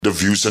The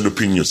views and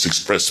opinions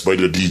expressed by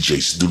the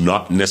DJs do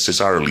not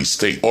necessarily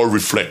state or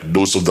reflect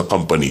those of the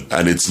company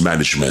and its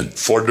management.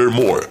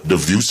 Furthermore, the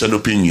views and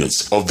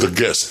opinions of the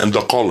guests and the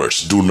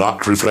callers do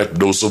not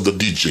reflect those of the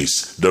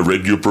DJs, the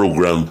radio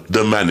program,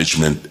 the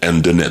management,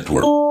 and the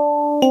network.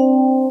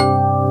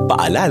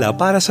 Paalala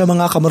para sa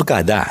mga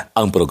kamorkada,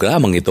 ang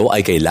programang ito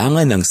ay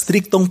kailangan ng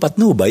striktong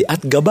patnubay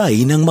at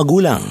gabay ng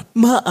magulang.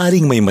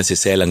 Maaaring may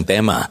masiselang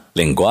tema,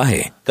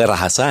 lengguwahe,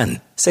 karahasan,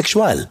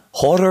 sexual,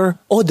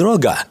 horror o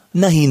droga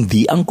na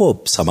hindi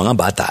angkop sa mga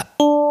bata.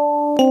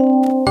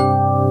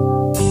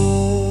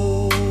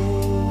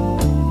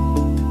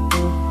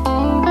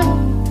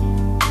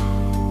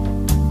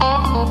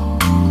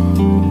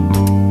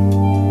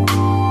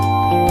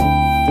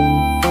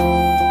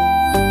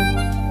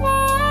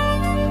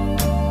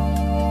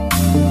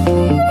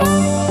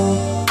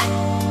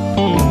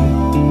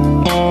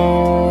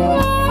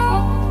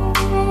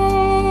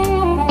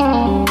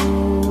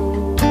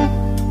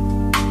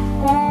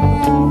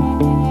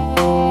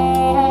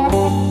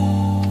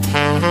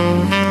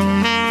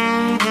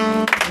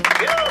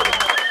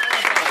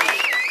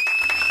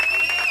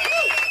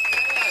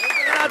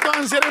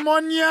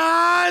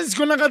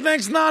 Kung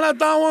naka-text na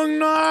natawag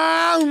na.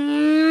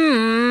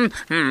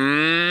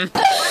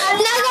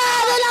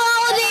 Nagano lang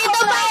ako dito,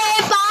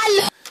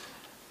 Paepal.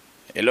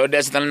 Hello,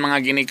 destan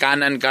mga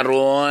ginikanan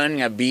karon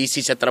nga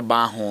busy sa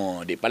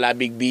trabaho. Di pala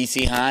big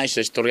busy ha.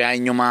 So,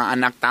 istoryahin nyo mga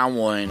anak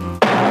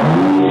tawon.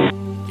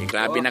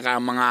 Grabe na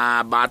ka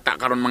mga bata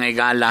karon mga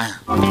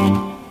igala.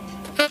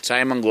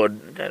 Say man god,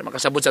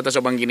 makasabot sa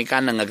tasobang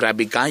ginikanan nga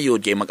grabe kayo.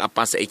 Di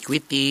mag-apa sa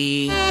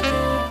equity.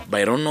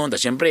 Bayron no,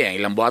 siyempre, ang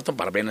ilang buhaton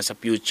para ba na sa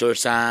future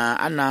sa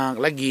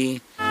anak, lagi.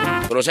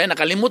 Pero sa'yo,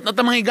 nakalimut na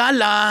mga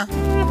igala.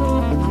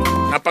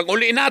 Kapag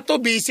uli na to,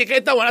 busy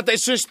kayo ta, wala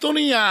tayo susto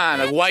niya.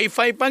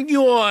 Nag-wifi pag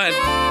yun.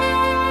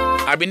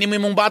 Sabi ni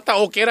mo mong bata,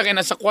 okay ra kayo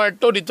nasa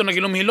kwarto, dito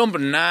nagilom-hilom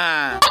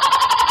na.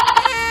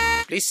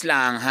 Please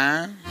lang,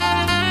 ha?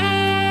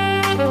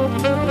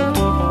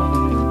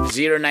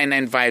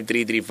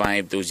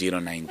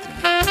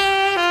 0995-335-2093.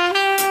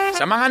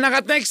 Sa mga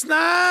naka-text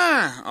na,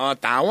 o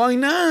tawag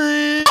na.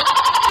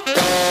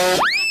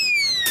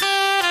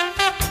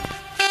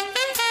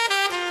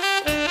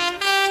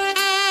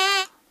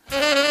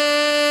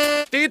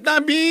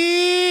 Tita B!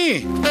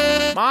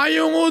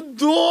 Mayong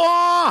udo!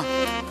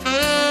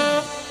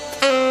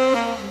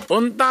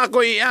 Punta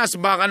ko ias,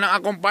 baka na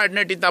akong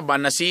partner tita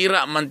ba,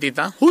 nasira man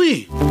tita?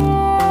 Huy!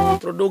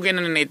 Produkin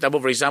na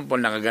naitabo, for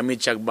example, nakagamit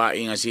siya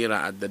baing nga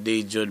sira at the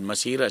day jud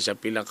masira siya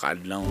pila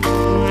kaadlaw.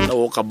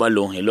 Tawo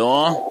kabalo,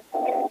 hello?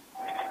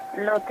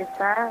 Hello,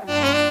 tita.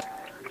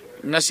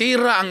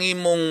 Nasira ang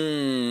imong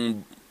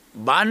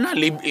bana,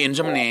 live-in,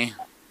 sa mani?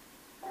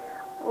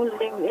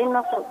 Live-in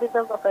ako,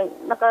 tita ba kay,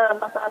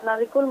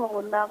 naka-recall mo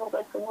na ako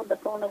kay tungod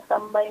atong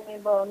nagtambay may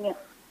baon niya.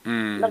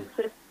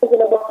 Nag-switch ko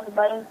sila baon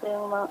bayon sa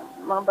yung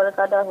mga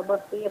barakada sa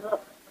Basira.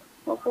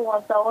 Kung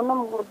sa una,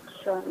 magod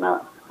siya na,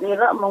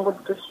 nira, magod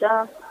ko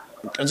siya.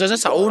 Ano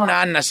sa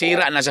una,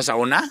 nasira na sa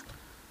una?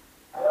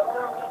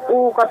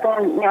 Oo,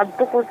 katong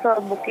niadto ko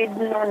sa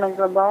Bukidno,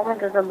 nagtrabaho man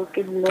sa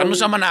Bukidno. Kano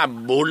sa mana?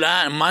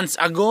 Bula, months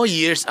ago,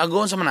 years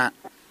ago, sa mana?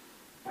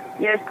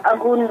 Years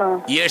ago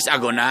na. Years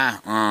ago na,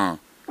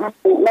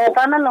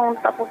 Nakatana lang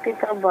tapos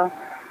kita ba?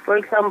 For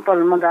example,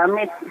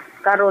 magamit,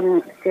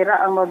 karon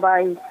sira ang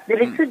babae.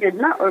 Diretso jud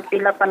na or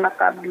pila pa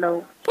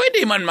nakadlaw.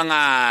 Pwede man mga,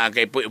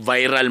 kay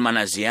viral man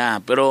na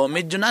siya, pero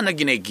medyo na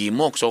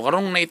naginagimok. So,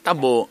 karong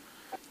naitabo,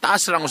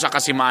 taas lang sa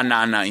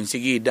kasimana na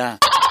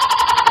insigida.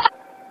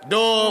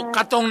 Do,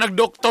 katong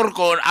nagdoktor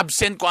ko,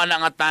 absent ko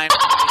ana nga time.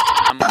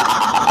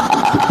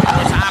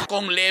 Pero sa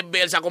akong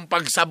level, sa akong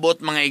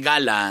pagsabot mga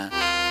igala,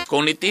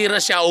 kung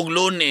nitira siya og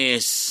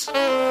Lunes,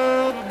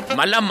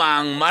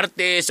 malamang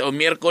Martes o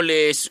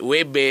Miyerkules,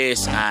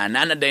 Huwebes,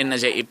 nanaday na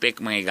siya ipek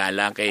mga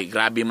igala, kay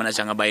grabe man na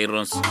siya nga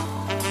virus.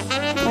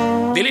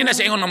 Dili na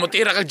siya ingon na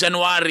mutira kag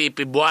January,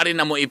 February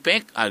na mo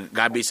ipek,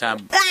 gabi sa...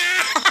 Nga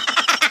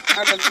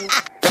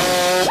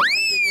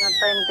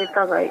time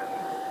tita kay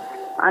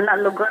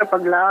anak lugar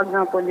paglaag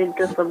nga ko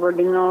dito sa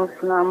boarding house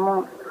na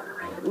mo.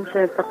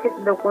 Kasi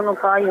sakit daw ko no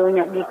kayo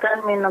niya.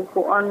 Gikan may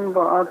nagpuan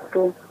ba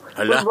ato.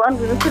 Hala?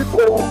 Pagbuan, binusil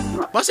ko.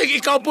 Basig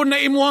ikaw po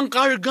na imuhang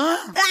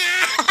karga.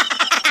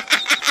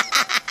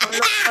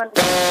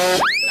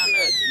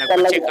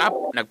 Nagpa-check up?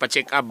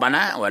 Nagpa-check up ba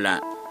na?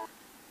 Wala.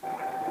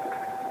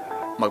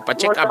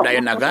 Magpa-check up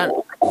dayon agad.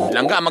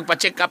 Langga,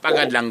 magpa-check up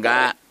agad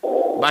langga.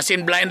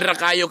 Basin blind ra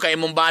kayo kay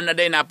imong bana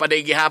day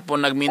napaday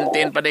gihapon,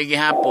 nag-maintain paday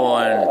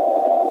gihapon.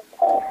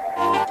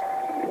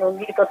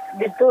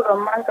 Dito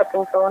raman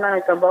katong sauna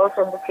na trabaho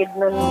sa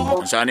Bukidnon mo.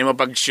 Saan mo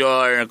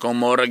pag-sure kung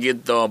mora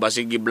gyud to,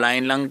 basig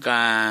gi-blind lang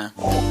ka.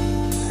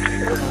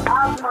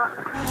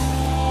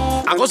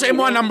 Ako sa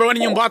imo number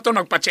 1 yung bato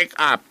nagpa-check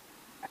up.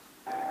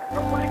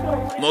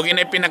 Mo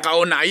ginay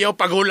pinakauna, ayaw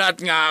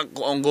paghulat nga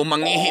kung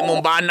gumangihi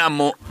mong bana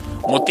mo,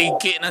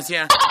 mutigki na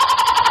siya.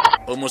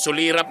 O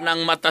musulirap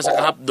ng mata sa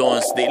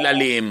kahapdos, di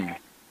lalim.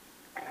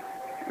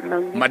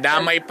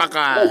 Madamay pa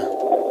ka.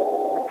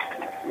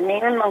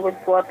 ningan magud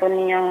ko ato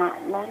niya nga.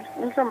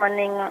 Nung sa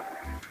maning nga.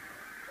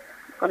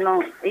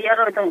 Kanang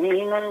iyaro itong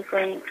iingon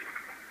kay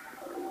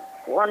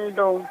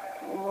kuando.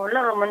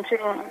 Wala raman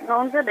siya.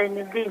 Naon sa dahil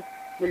ni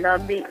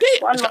Bilabi.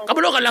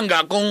 Kabalo ka lang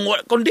ga,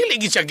 kung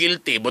dili gid siya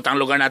guilty, butang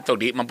lugar na to,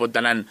 di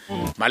mapuntanan,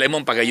 malay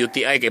mong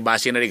pag-UTI, kay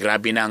base na rin,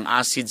 grabe na ang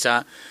acid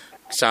sa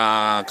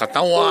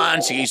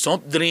katawan, sige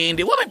soft drink,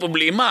 di wala may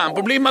problema. Ang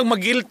problema,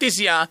 mag-guilty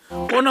siya,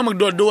 kung na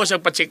magduwa-duwa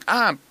siya pa-check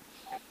up.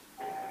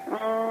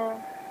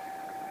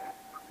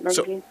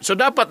 So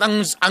dapat,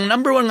 ang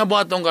number one nga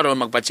buhaton karon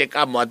magpa-check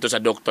up mo ato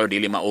sa doktor,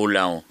 dili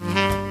maulaw.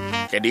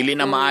 Kay dili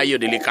na maayo,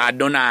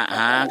 delikado na,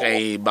 ha?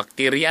 Kay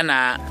bakterya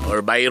na,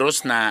 or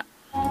virus na,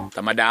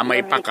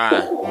 tamadamay pa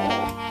ka.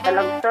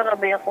 Talagsa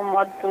rabay ako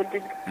madto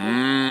dig.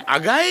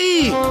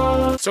 Agay!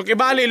 So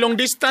kibali, long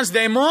distance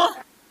day mo?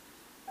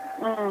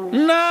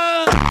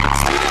 Na!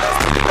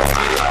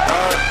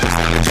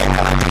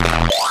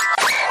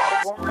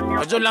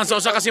 Adyo lang sa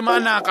usa ka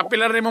semana,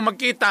 kapilar rin mo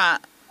magkita.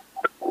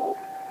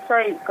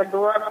 Say,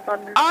 kadua na pa.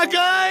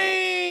 Agay!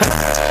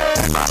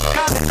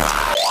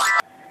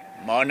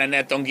 Mao na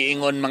netong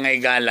giingon mga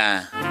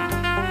igala.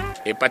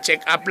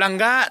 Ipa-check up lang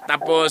ga,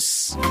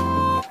 tapos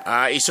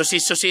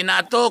isusi-susi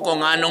na to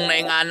kung anong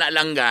naingana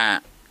lang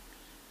ga.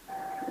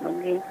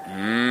 Okay.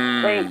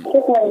 Kay,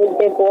 check na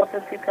dito ko sa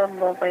sikat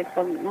ba kay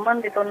pag man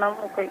dito na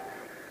mo kay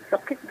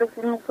sakit do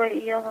kuno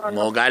kay iya.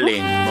 Mo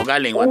galing.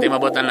 Wate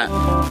mabutan na.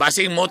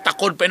 Basing mo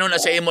takod pa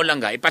na sa imo lang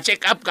ga.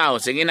 Ipa-check up ka.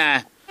 Sige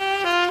na.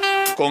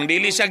 Kung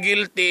dili siya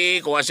guilty,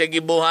 kung siya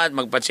gibuhat,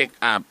 magpa-check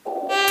up.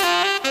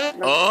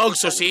 Og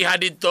susiha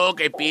dito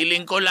kay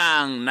piling ko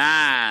lang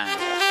na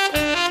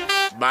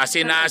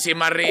base na si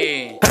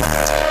Marie.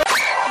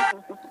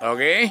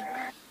 Okay?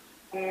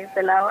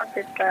 Salamat,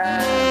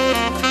 tita.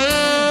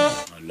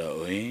 Hala,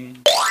 oy.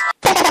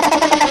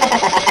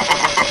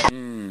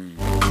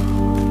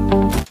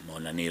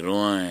 Muna ni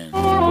Ron.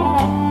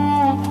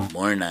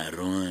 More na,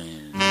 Ron.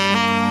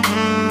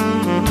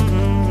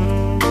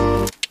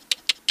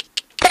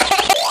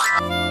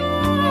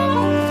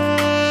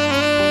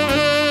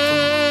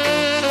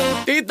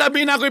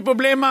 Titabi na ako'y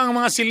problema ang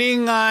mga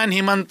silingan,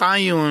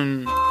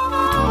 himantayon.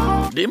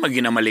 Di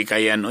maginamali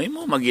kayan. Uy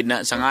mo,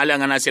 magina. Sa ngala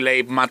nga na sila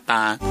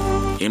mata.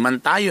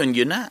 Himantayon,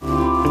 yun na.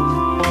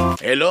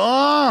 Hello?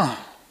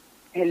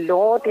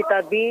 Hello,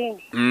 Tita B.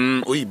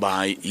 Uy,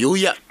 ba?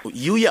 Yuya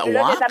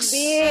Hello, wax? Tita B.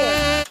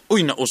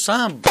 Uy,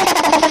 nausab.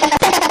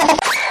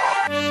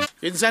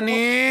 Kinsa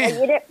ni?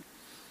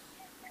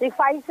 Si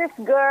Vices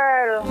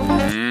Girl.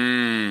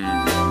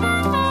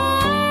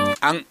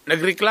 Ang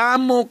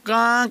nagreklamo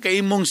ka kay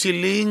imong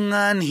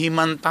silingan,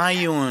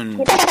 himantayon.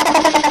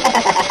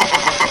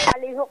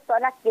 Palihok to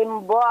na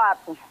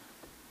kimbot.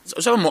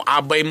 So mo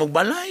abay mo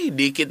balay,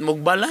 dikit mo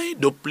balay,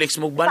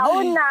 duplex mo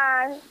balay.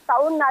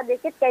 Taon na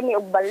dikit kay ni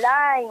og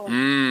balay.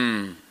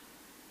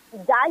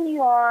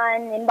 Dayon,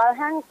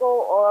 imbalhan ko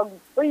og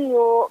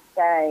tuyo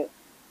kay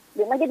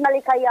di man gid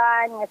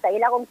malikayan nga sa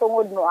ila kong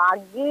tungod mo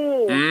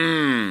agi.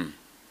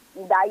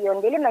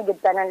 Dayon, dili man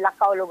gid tanan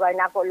lakaw lugar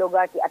nako,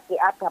 lugar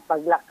kiat-kiat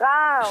kapag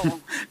lakaw.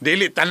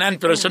 Dili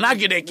tanan pero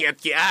sunagi day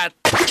kiat-kiat.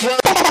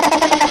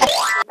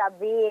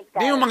 Tabi.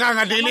 Di mo mga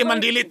nga dili man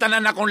dili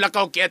tanan akong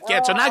lakaw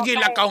kiat-kiat. Sunagi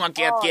lakaw nga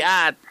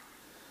kiat-kiat.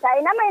 Kaya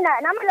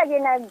naman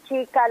lagi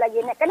nag-chika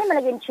lagi na kani man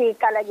lagi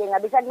chika lagi nga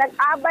bisag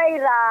nag-ablay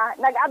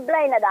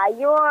na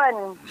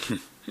dayon.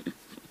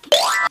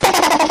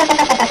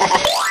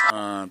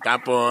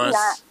 Tapos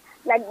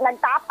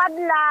nagtapad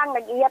lang,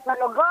 nag-iyat na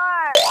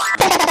lugar.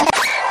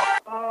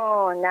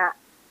 Na.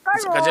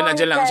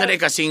 Kadyan lang. Sa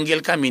ka single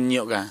ka,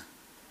 minyo ka?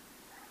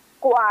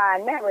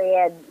 Kuan,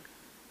 married.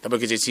 Tapos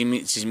kasi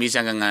si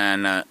Misa ka nga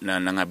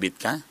nangabit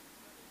ka?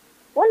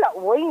 Wala,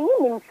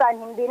 ni minsan,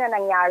 hindi na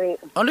nangyari.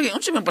 Lagi,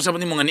 unsa man pasabot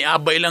ni mga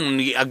niabay lang,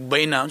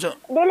 niagbay na.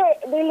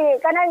 Dili.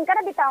 Kanan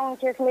bitawang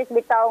chismis,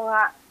 bitaw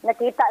nga,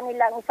 nakita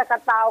nilang isa ka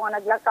tao nga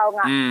naglakaw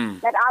nga.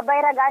 Nag-abay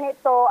ra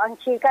ganito, ang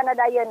chika na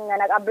dayon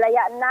nga,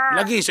 nag-ablaya na.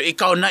 Lagi, so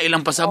ikaw na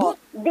ilang pasabot?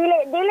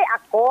 Dili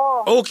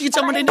ako.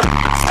 Kita mo din.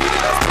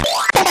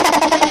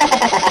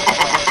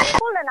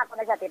 Kulan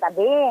ako na siya, Tita B.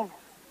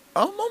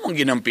 Mo mang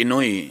ginang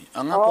Pinoy.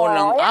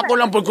 Ako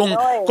lang po kung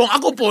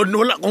ako po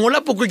kung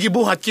wala po ko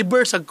gibuhat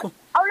kibersag ko.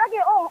 Lagi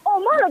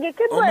mo lagi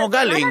kiber. Mo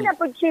galing. Ana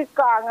po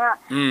chika nga.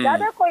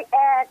 Dada ko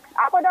ex,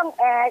 ako dang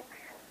ex.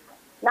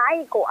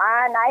 Naay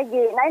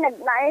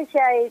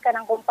siya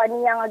kanang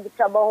kumpanya nga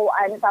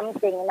gitrabahoan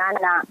something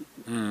nana.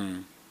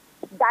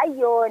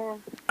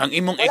 Dayon. Ang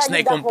imong ex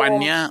na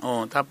kumpanya,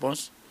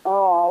 tapos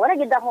wala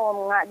gid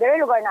ako nga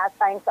dire lugar na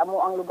assign sa amo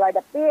ang lugar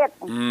dapit.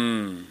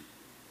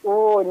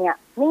 Nya.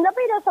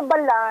 Ninglapay daw sa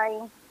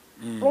balay.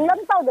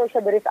 Ninglantaw daw siya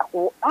diri sa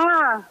ako.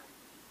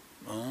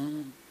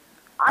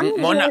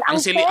 Ang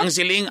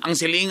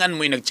silingan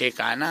mo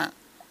nag-checka na.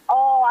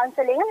 Ang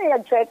silingan mo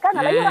nag-checka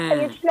na. Layo na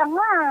kayo siya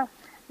nga.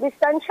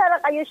 Distansya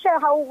na kayo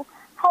siya.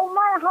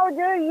 How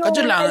dare you?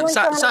 Kadyo lang,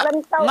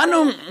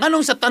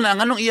 nganong sa tanan,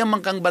 nganong iyang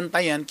mangkang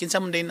bantayan,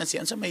 kinsa man din na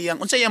siya,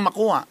 unsa iyang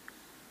makuha?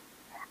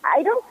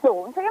 I don't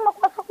know. Unsa yung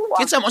makuha.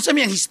 Unsa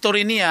may ang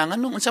history niya?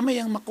 Anong unsa may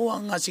ang makuha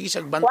nga sige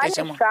siya bantay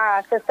sa mo? Siya,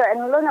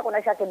 sister-in-law na ko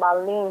na siya si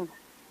Balning.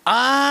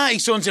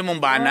 Igsoon si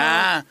mong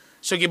bana.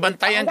 So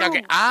gibantayan ka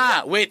kay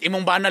wait,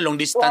 imong bana long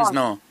distance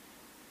no.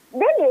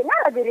 Dili,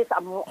 nara diri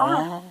sa amo.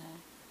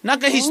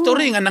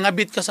 Naka-history nga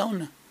nangabit ka sa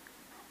una.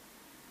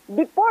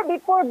 Before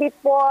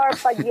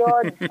pa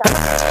yun.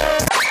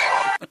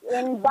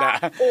 In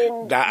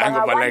daan ko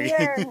pa lagi.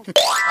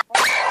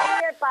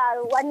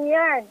 1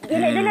 year.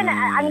 Dili na,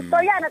 ang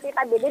istorya na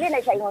titabi, dili na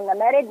siya ingon na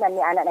married na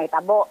ni anak na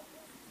itabo.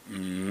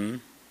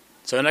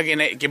 So,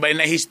 kibay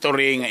na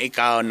history nga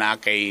ikaw na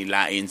kay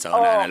lain sa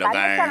una na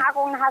lugar. Kanang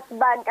akong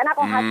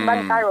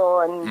husband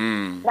karon,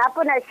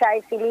 napo na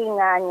siya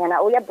silingan, nga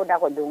nauyab po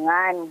na ko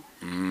dungan.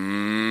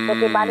 So,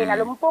 kibali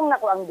na lumpong na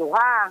ko ang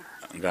duha.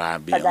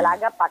 Grabe. Sa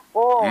dalaga pa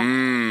ko.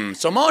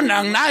 So, mo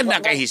nang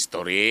kay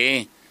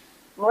history.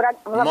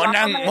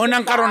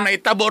 Munang karon na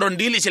itabo ron,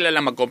 dili sila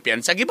lang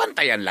magkumpiyansa,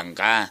 gibantayan lang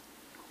ka.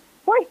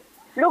 Uy,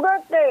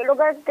 lugar kay,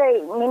 lugar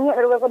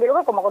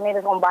ko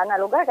makunilis kong bana,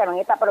 lugar kay,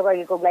 mangita pa lugar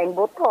ko blind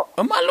buto.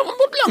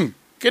 Malumabot lang.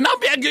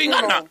 Kinabi agyo yung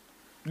anak.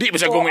 Di ba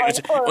sa kung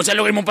sa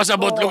lugar mong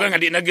pasabot, lugar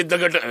nga di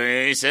nagdagat.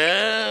 Sa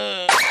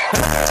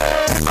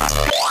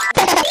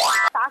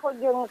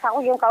ako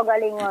yung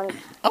kaugalingon.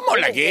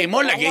 Mo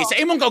lagi. Sa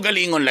imong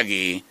kaugalingon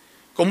lagi.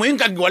 Kung mo yung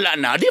kagwala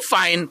na, di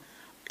fine.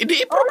 Hindi,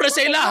 i-problem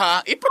sa ila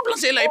ha. I-problem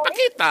sa ila,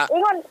 ipakita.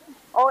 Ingon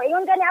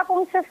gani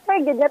akong sister,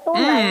 gid na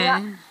tunay nga.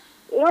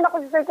 Ingon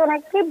ako sister ko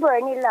na kiber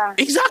nila.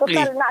 Exactly.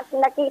 Total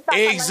nakita.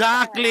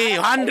 Exactly.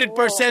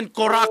 100%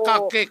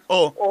 kuraka kick.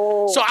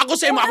 So ako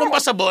sa imo, akong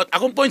pasabot,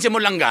 akong point sa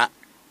imo langga,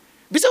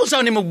 bisa kung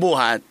saan ni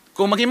magbuhat,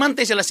 kung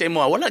maghimantay sila sa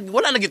imo, wala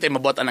lagi tayo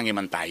mabuhat ang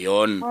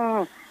himantayon.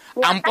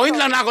 Ang point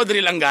lang na ako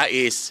diri langga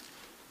is,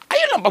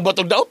 ayun lang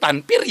pagbotog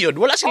dautan, period.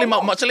 Wala sila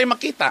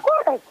makita.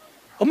 Correct.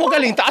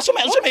 Umugaling taas,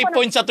 may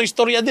point sa to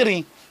istorya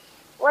diri.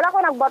 Wala ko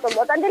nagbotog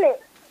dautan, dili.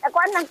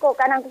 Kanang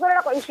gusto na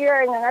ko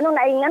i-share nga anong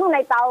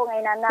naitaw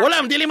ngayon na.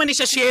 Wala, dili man ni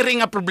siya sharing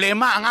nga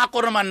problema. Ang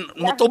ako naman,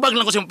 mutubag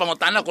lang ko sa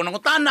pangutana. Kung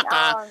nangutana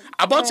ka,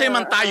 about sa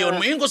himantayon,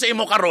 muyin ko sa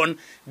imo karon,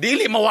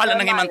 dili mawala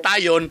ng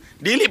himantayon,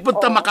 dili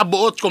punta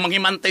makabuot kung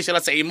manghimantay sila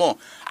sa imo.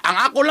 Ang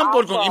ako lang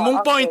po, kung imong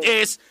point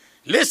is,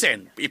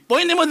 listen,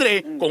 i-point mo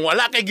diri, kung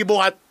wala kay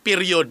gibuhat,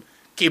 period,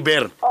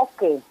 kiber.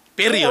 Okay.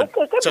 Period.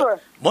 Okay, kiber. So,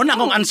 muna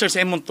akong answer sa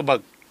imong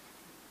tubag.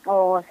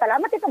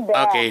 Salamat ito,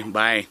 Beth. Okay,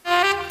 bye.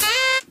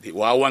 Di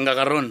wawang ka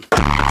karon.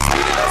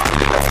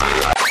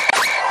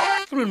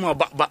 Karon mga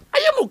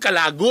ayaw mo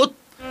kalagot.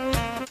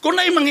 Kung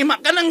na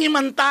kanang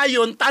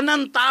himantayon,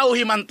 tanan tao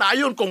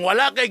himantayon kung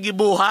wala kay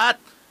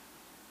gibuhat.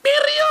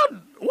 Period.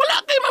 Wala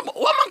kay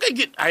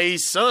ay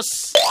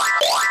sus.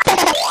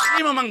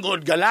 Hindi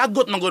mamanggod,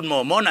 galagot manggod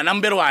mo. Na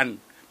number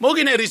 1, mo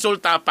ginay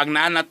resulta pag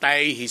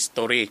nanatay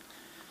history.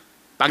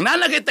 Pag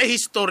nalagay tay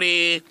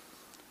history,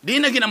 di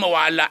na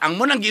ginamawala ang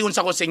munang gihon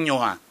sa ko sa inyo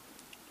ha.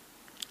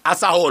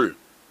 As a whole.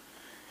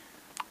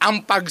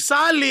 Ang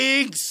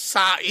pagsalig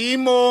sa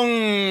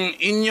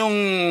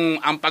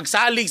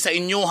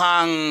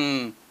inyuhang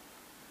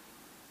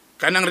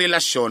kanang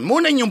relasyon,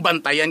 muna inyong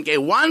bantayan kay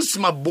once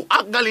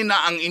mabuak gali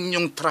na ang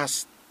inyong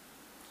trust.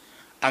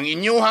 Ang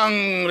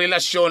inyuhang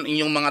relasyon,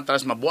 inyong mga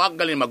trust, mabuak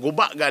galing,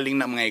 maguba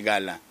galing na mga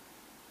igala.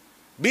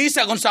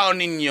 Bisa kung saan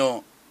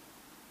ninyo,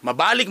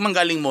 mabalik man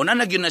galing mo, na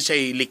nagyon na siya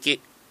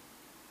liki.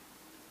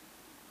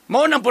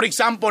 Mo nang for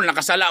example,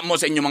 nakasala mo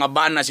sa inyong mga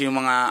bana, sa inyong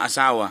mga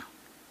asawa.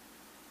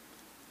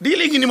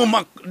 Dili ni mo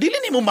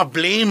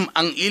ma-blame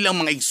ang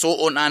ilang mga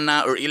igsoon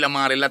ana or ilang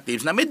mga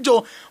relatives na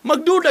medyo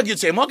magdudag yun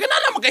sa mo.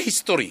 Kanala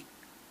maka-history.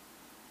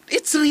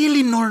 It's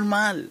really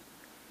normal.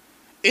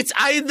 It's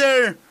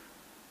either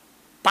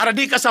para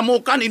di ka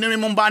samukan, inunin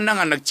mong bana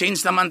nga,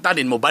 nag-change naman ta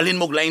din, mo balhin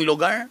mo laing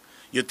lugar,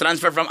 you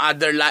transfer from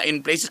other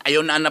lain places,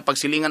 ayaw na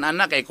pagsilingan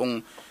ana, kay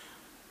kung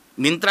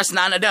mintras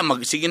na ana da,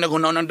 magsige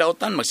naghunaw ng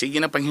dautan, magsige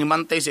na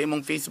panghimantay sa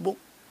imong Facebook.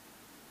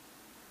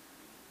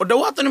 O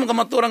dawato ni mong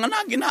kamaturang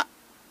ana, gina.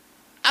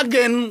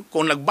 Again,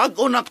 kung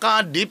nagbago na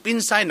ka, deep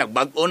inside,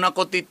 nagbago na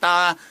ko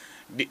tita,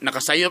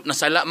 nakasayop,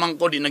 nasala man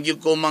ko, di nagyug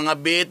ko mga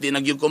bit, di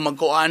nagyug ko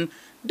magkuan,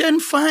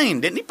 then fine.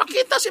 Then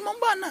ipakita si mong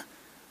bana.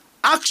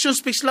 Action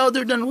speaks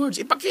louder than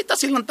words. Ipakita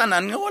silang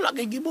tanan nga wala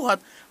kay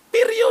gibuhat.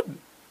 Period.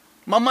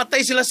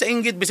 Mamatay sila sa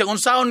inggit, bisag kung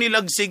saan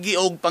nilag sige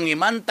og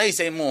pangimantay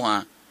sa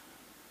imuha.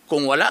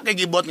 Kung wala kay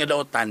gibuhat nga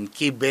daotan,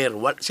 kiber.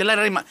 Sila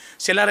rin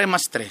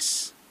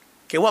ma-stress.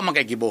 Kaya wala man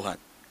kay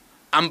gibuhat.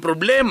 Ang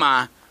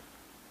problema,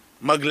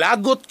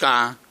 maglagot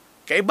ka,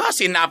 kay ba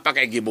sinapa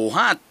kay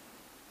gibuhat?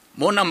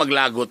 Muna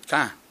maglagot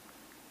ka.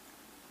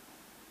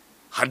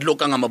 Hadlo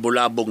ka nga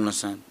mabulabog na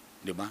san.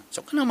 Diba?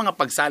 So, kanang mga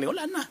pagsali,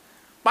 wala na.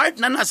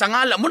 Part na sa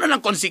ngala. Muna ng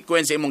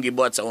konsekwensya imong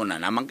gibuhat sa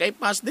una. Namang kay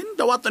pas, din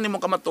dawaton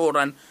imong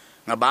kamaturan,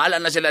 nga bahala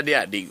na sila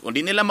diya. Kung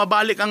di nila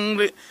mabalik ang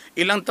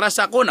ilang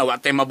trust ako, na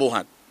watay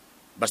mabuhat.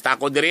 Basta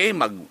ako diri,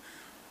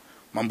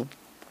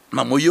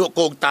 mamuyo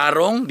ko og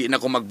tarong, di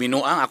na ko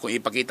magbinuang, ako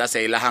ipakita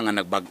sa ilahang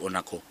nga nagbag-on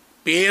ako.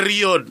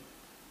 Period.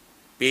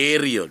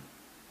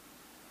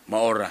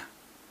 Maora.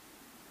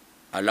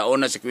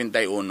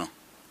 1:51.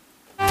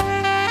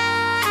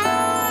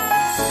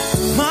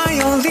 My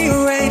only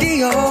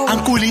radio.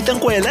 Ang kulitang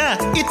kwela,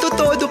 ito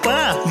todo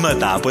pa.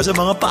 Matapos ang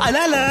mga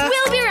paalala.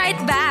 We'll be right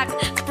back.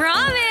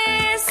 Promise!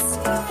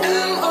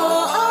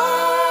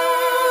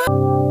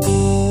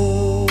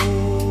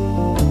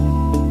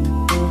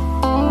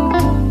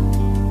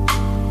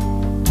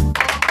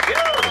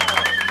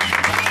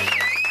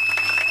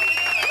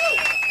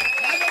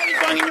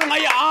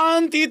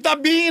 Tita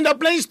B, the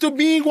place to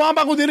be.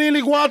 Guwapa ko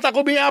dirili, guwata ko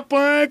be a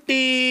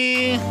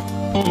party.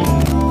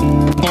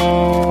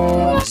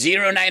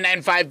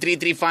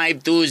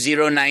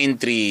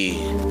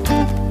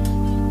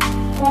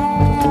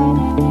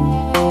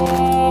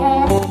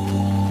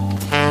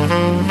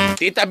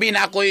 0995-335-2093. Tita B,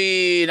 na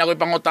ako'y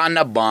pangutan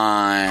na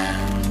ba?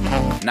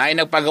 Naay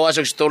nagpagawa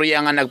sa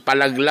istorya nga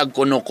nagpalaglag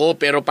kuno ko,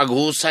 pero pag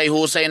husay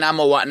na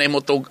mo, wa na mo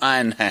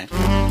tugan.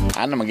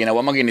 Ano, maginawa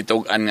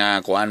maginitugan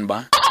nga kuan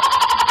ba?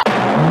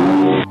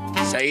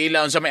 Sa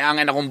ilaw sa may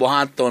angin akong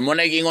buhaton, mo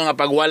nag-ingon nga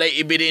pag walay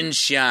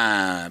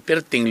ebidensya,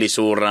 perting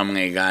lisura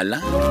mga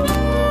igala.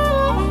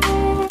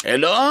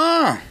 Hello?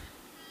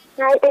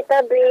 Hi,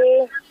 Tita B.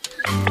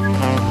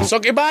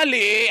 So,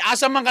 kibali,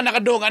 asa man ka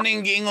nakadugan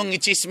ng giingong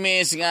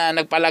ichismis nga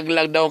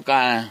nagpalaglag daw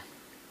ka?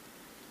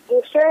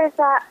 Sure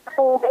sa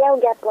akong bayaw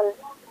gyapon.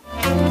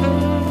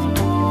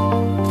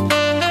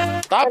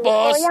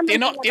 Tapos,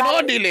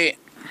 dili.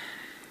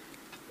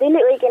 Dili,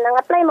 uy,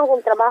 kinang-apply mo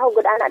kong trabaho,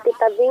 good anak,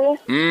 Tita B.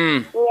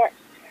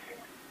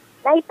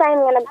 Night time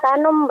nga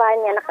nagtanom ba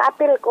niya,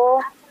 naka-appeal ko.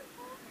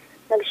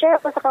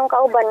 Nag-share ko sa kang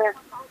kauban nga.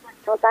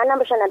 So, sana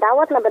ba siya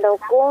nadawat na ba daw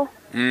ko?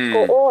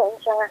 Oo,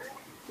 siya nga.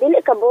 Dili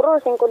ka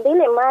buro, 5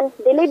 dili man.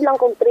 Delayed lang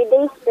kong 3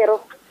 days, pero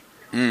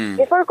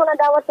before ko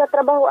nadawat sa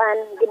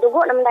trabahoan,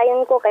 gidugo naman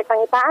dayon ko, kay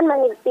pangitaan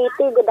man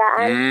nigpiti,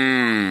 gudaan.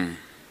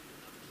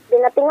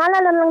 Dinatingala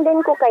lang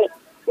din ko kay,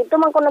 dito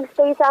man ko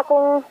nagstay sa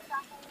akong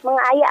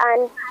mga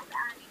ayaan.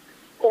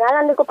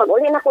 Tingalan din ko, pag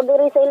uli na ko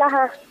diri sa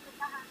ilaha.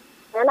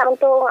 Nga naman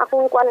to,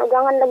 akong kuan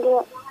ugangan lagi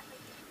nga.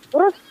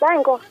 Burus,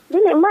 dahin ko,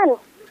 dili man.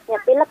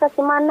 Nga pila ka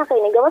simana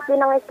kay, nigawas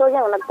din ang istorya,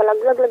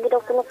 nagpalaglag lagi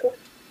daw kuno ko.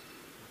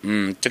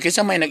 Tsaka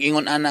sa may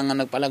nag-ingon ana nga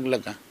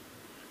nagpalaglag ka?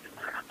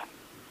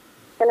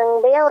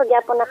 Kanang bayaw,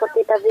 gyapon ako,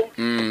 Tita B.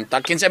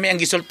 Takin sa may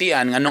ang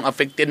gisultian, nga nung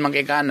affected man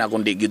kay kana,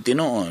 kung di gyud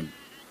tinuod.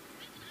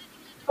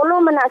 Pulo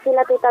man na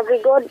sila, Tita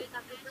B, God.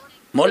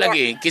 Mo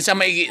lagi, kinsa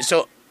may,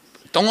 so,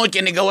 tungod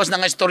kinigawas na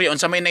nga istorya,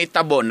 unsa may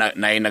naitabo,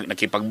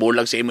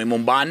 nakipagbulag sa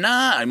imong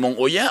bana, imong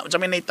uya, unsa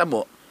may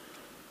naitabo?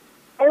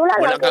 Ay,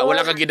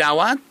 wala ka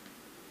gidawat?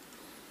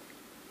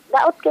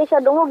 Daot kay sa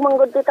dungog,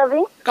 manggod, Tita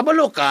B.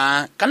 Kabalo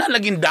ka, kana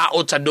laging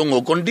daot sa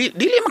dungog, kung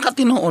dili man ka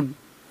tinuod.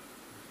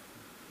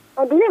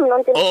 Dili man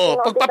nun tinuod. Oo,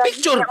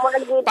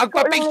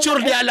 pagpa-picture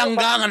diya lang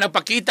nga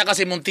nagpakita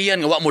kasi muntiyan,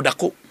 nga wa mo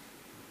dako.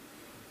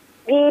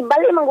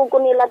 Gibali manggod ko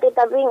nila,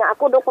 Tita B, nga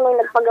ako do ko nung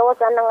nagpagawa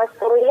sa nga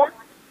storya.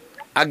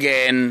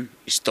 Again,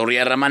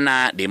 istorya raman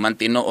na, di man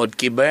tinuod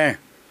kiber.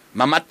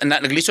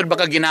 Naglisod ba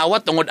ka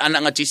ginawat tungod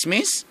ana nga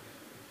chismis?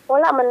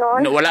 Wala man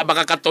noon. Wala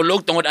ba ka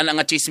katulog tungod ana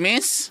nga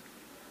chismis?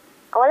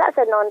 Wala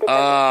sa noon, Tita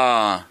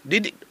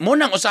B.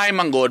 Munang usahay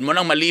manggod,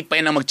 munang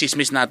malipay na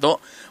magchismis nato.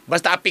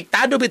 Basta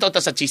apektado bitaw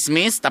ta sa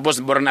chismis, tapos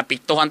burang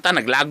napiktuhan ta,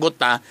 naglagot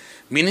ta,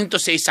 meaning to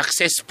say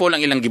successful ang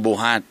ilang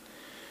gibuhat.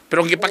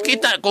 Pero kung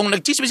ipakita, kung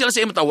nagchismis sila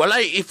sa imo ta,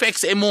 wala effect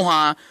sa imo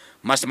ha,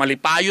 mas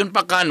malipayon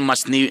pa ka,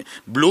 mas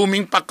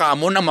blooming pa ka,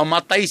 muna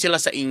mamatay sila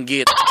sa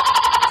inggit.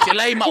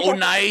 Sila'y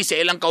maunay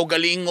sa ilang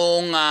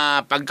kaugalingong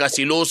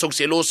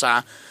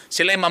pagkasilusog-silusa,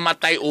 sila'y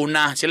mamatay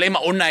una, sila'y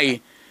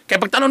maunay. Kaya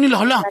pagtanong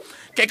nila, hala,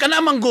 kaya ka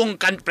namang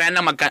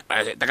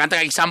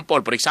tagang example,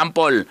 for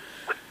example,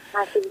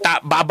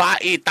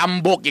 babae,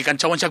 tambok,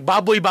 ikantsawan siya,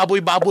 baboy.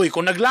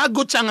 Kung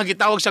naglagot siya, nga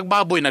gitawag siya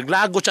baboy,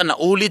 naglagot siya,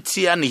 naulit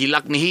siya,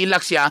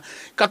 nihilak siya,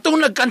 katong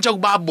nagkantsawag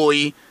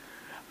baboy,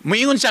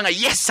 mayon siya nga,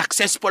 yes,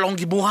 successful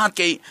akong gibuhat,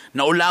 kay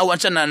naulawan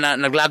siya,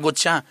 naglagot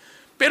siya.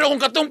 Pero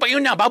kung katong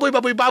payon niya, baboy,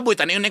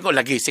 tanayon ko,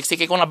 lagi, sexy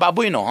kay ko na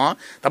baboy, no? Ha?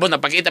 Tapos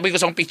napakita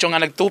ko sa picture nga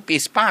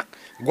nag-2-piece pack,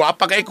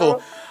 guwapa kay ko,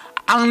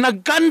 ang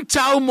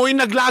nagkantsaw mo'y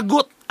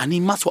naglagot.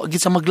 Animas, wag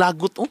sa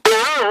maglagot, oh.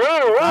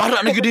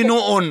 Para na gid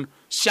noon.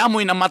 Siya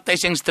mo'y namatay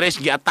siyang stress,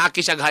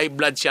 gi-atake siya high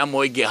blood, siya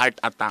mo'y gi-heart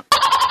attack.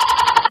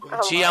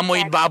 Siya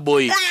mo'y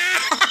baboy.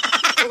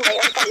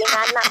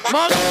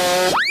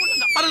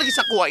 Para lagi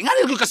sa kuha. Nga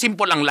nito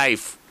kasimple ang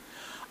life.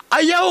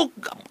 Ayaw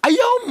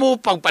mo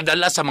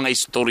pagpadala sa mga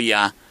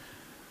istorya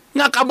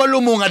nga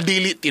kabalo mo nga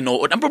dili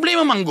tinuod. Ang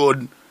problema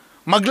manggod,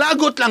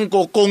 maglagot lang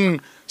ko kung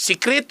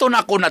sikreto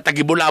na ko na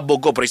tagibulabog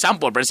ko. For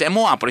example,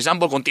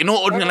 kung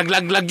tinuod nga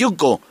naglaglag yun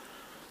ko,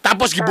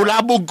 tapos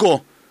gibulabog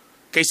ko,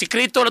 kay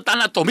sikreto na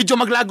tana to, medyo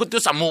maglagot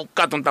yun sa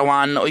muka, itong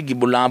tawanan, oy,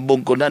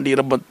 gibulabog ko na, di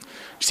rabat,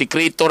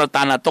 sikreto na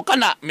tana to,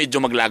 kana, medyo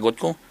maglagot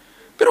ko.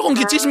 Pero kung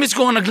gichismis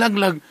ko nga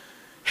naglaglag,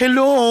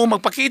 hello,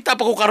 magpakita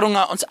pa ko karon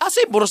nga,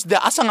 asay buros de,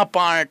 asa nga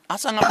part.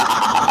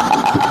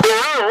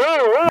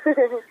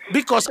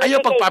 Because,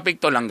 ayaw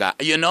pagpapikto lang ga,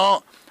 you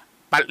know,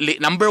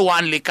 number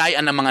 1, likay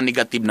ang mga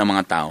negative na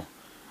mga tao.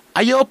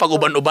 Ayaw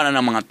pag-uban-uban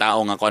ng mga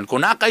tao nga kung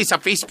nakay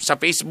sa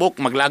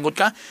Facebook maglagot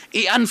ka,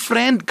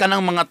 i-unfriend ka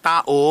ng mga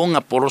tao nga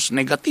puros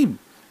negative.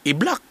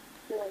 i-block.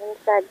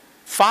 Sad.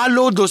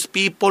 Follow those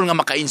people nga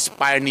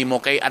maka-inspire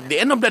nimo kay at the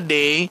end of the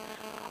day,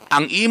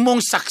 ang imong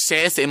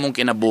success sa imong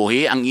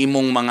kinabuhi, ang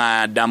imong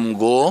mga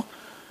damgo,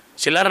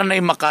 sila ra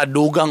nay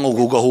makadugang o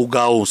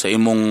hugaw-hugaw sa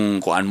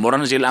imong kuan.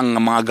 Mura na sila ang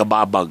mga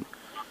gababag.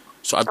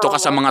 So adto ka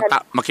sa mga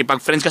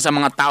makipag-friends ka sa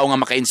mga tao nga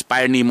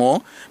maka-inspire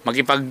nimo,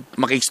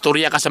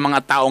 makiistorya ka sa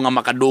mga tao nga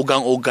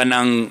makadugang og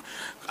kanang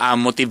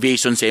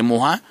motivation sa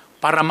imuha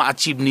para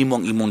ma-achieve nimo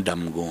ang imong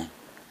damgo.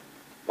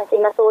 Kasi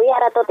masuya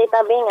ra to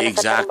Tita Bing.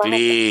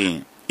 Exactly.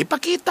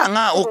 Ipakita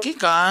nga, okay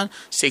ka,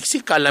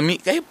 sexy ka, lami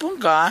kayo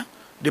pong ka,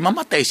 di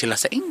mamatay sila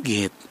sa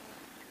inggit.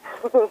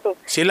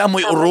 Sila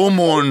mo'y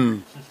urumon.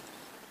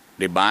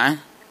 Diba?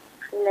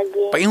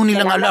 Paingon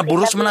nila nga,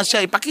 buros mo na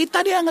siya,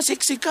 ipakita niya nga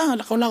sexy ka,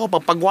 lakaw-lakaw,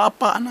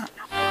 pagpagwapa, ana.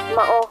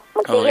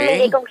 Magsigil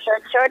hindi kong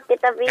short,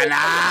 Tita Bing.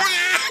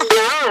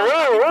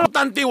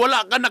 Tanti,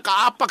 wala ka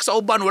nakaapak sa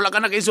uban, wala ka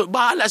nakaiso.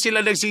 Bahala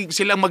sila,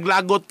 silang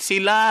maglagot,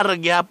 sila,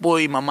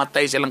 ragyapoy,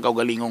 mamatay silang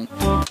kaugalingong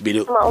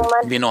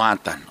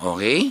binuhatan.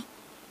 Okay?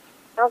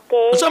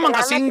 Okay. So,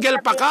 mga single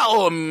pa ka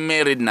o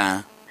married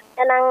na?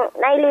 Kanang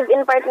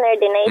na-live-in partner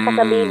din na isa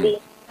ka baby.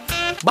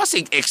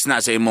 Basig ex na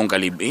sa imong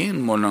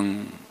kalibin mo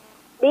nang...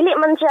 Dili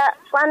man siya,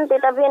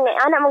 Tita Bing,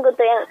 anak mo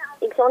gusto yung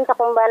igsoon sa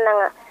kumbana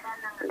nga.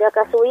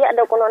 Gakasuya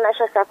daw kuno na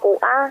siya sa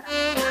kuha.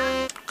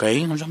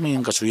 Okay, ano sa may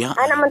yung kasuya?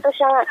 Anak man to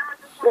siya nga,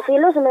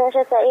 gasilos man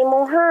siya sa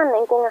imuhan.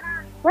 Ang ko nga,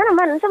 nga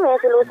naman, sa may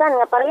silusan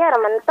nga, pariyara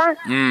man ta.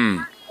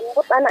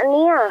 Ibot anak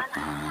niya.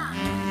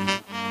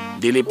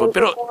 Dili po.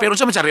 Pero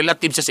sa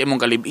relative siya sa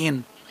imong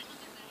kalibin?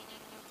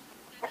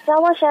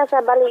 Asawa siya sa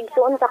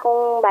baligsuon sa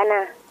kong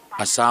bana.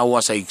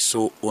 Asawa sa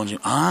igsuon.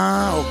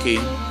 Okay.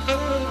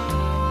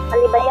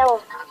 Alibayaw.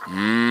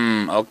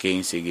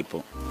 Okay. Sige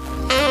po.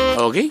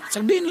 Okay?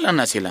 Sagdiin lang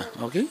na sila.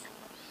 Okay?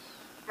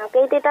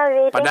 Okay, Tita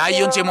Bing.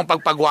 Padayon siya mong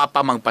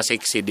pagpagwapa,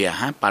 magpa-sexy diya,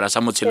 ha? Para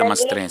samot sila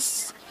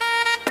ma-stress.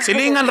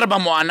 Silingan ra ba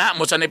mo, ana?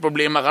 Mo sanay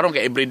problema karon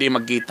kay everyday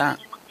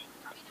magkita.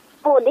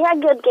 Po, diha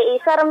gyud kay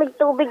isa ra mig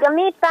tubig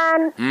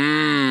gamitan.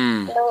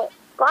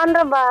 Kuan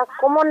ra ba?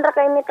 Kumon ra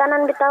kay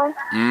mitanan bitaw.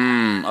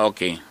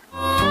 Okay.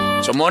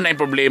 So mo na yung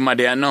problema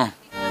di ano?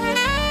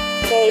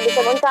 Okay, di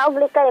sa unsa og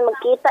likay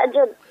magkita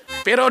jud.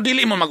 Pero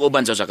dili mo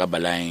mag-uban sa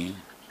kabalay.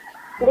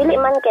 Dili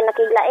man kay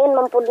nakiglain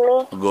man pud mi.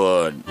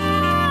 Good.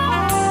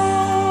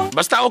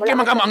 Basta okay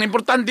man kamo. Ang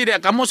importante di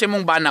kamo sa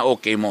imong bana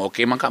okay mo.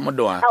 Okay man kamo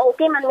do ha.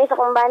 Okay man mi sa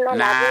kong bana.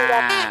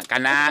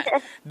 Kana.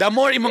 The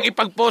more imong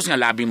ipag-post nga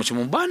labi mo sa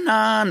imong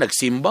bana,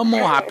 nagsimba mo,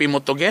 happy mo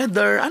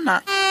together,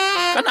 ana.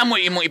 Kana mo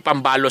imong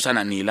ipambalo sa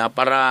nila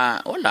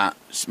para wala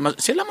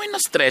sila mo na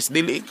stress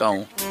dili ikaw.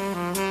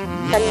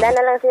 Tanda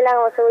na lang sila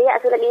suya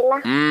sila gila.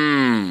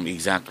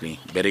 Exactly.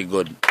 Very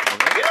good.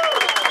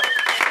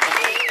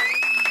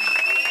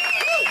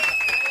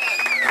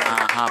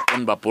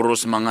 Hapon ba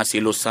puros mga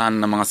silusan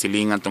na mga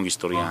silingan tong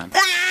istoryahan.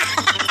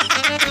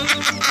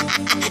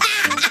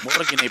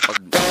 Mura kinay pag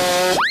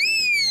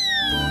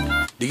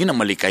di na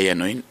malikayan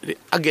no.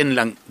 Again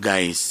lang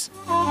guys.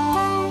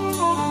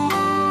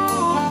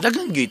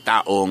 Dagang gyud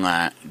tao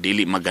nga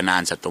dili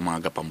maganahan sa tong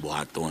mga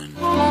kapambuhaton.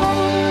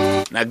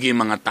 Nagi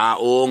mga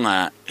tao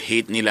nga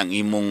hate nilang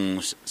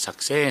imong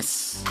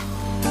success.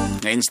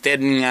 Nga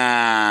instead nga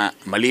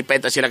malipay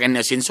ta sila kay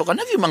nasinso ka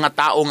nagi mga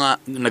tao nga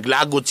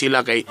naglagot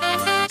sila kay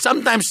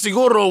sometimes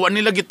siguro wa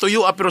nila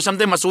gituyo pero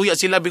sometimes masuya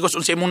sila because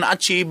unsa imong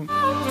na-achieve.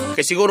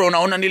 Kay siguro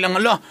nauna nila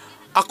nga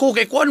ako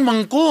kay kuan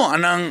man ko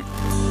anang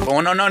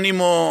kung ano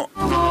nimo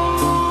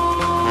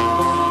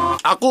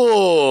ako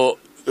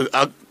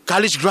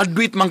college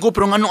graduate man ko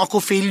pero nganong ako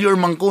failure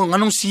man ko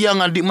nganong siya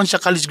nga di man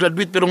siya college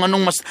graduate pero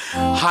nganong mas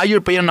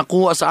higher pa yan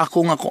nakuha sa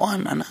ako nga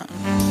kuan ana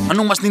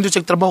anong mas nindot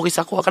siya trabaho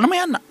kaysa ako kana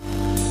may ana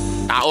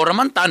tao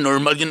raman ta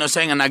normal yun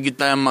sa nga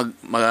nagita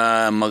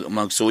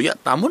magsuya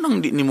tamo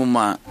nang di nimo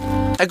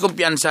ay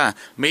kumpiyansa.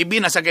 Maybe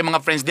nasa kay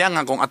mga friends diyan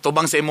nga kung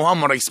atubang sa imuha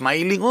mo like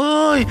smiling.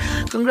 Oy,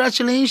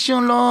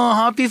 congratulations lo.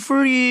 Happy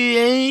for you.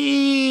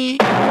 Hey.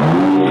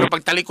 Pero pag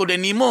taliko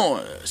din nimo,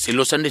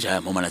 silusan din siya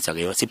mo man sa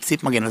kayo.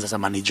 Sip-sip magina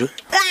sa manager.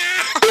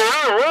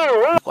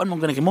 Kuan mo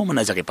ganun mo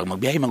man sa kay pag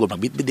magbiyahe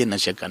magbitbit din na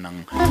siya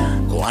kanang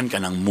kuan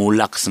kanang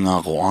mulaks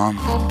nga kuan.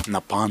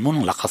 Napan mo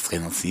nang lakas kay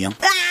nang siyang.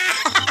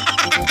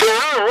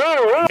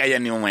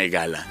 Kaya niyo may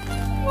gala.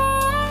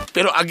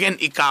 Pero again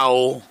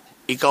ikaw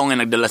nga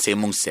nagdala sa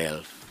imong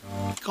self.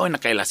 Ikaw ang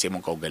nakaila sa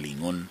imong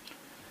kaugalingon.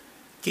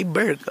 Kay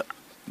Berg,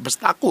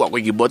 basta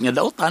ako'y gibot nga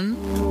dautan.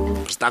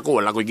 Basta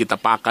ako, wala ako'y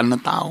gitapakan na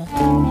tao.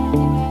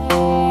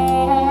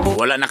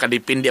 Wala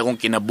nakadepende akong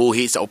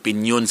kinabuhi sa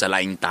opinyon sa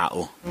laing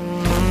tao.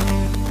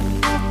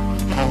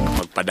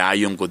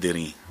 Magpadayon ko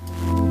diri.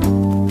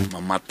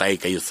 Mamatay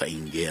kayo sa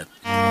inggit.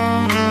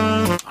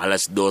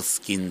 Alas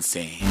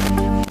 2:15.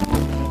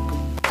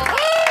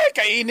 Ay,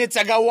 kainit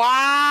sa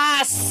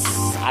gawas!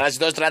 Alas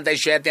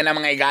 2:37 na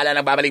mga igala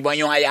nagbabalik mo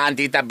yung ayaan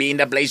Tita B in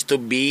the place to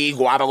be.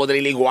 Guwapa ko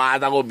dali,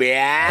 guwata ko, be.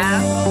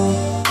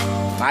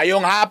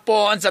 Mayong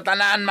hapon sa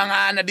tanan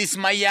mga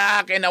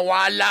nadismaya kay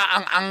nawala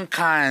ang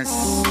angkas.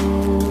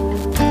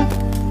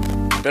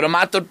 Pero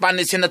matod pa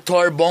ni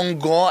Senator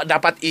Bongo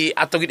dapat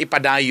atogit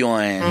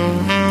ipadayon.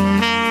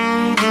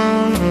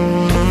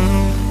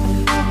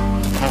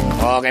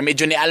 Okay,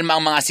 medyo ni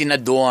Alma ang mga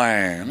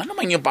senador. Ano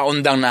naman yung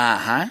paundang na,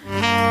 ha?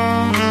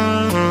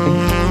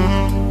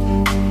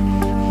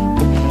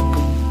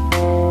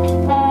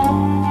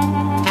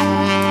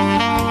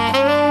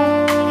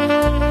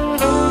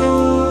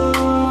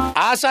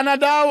 Asa na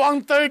daw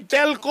ang third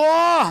telco?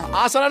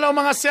 Asa na daw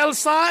mga cell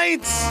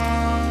sites?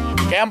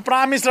 Kaya ang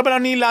promise na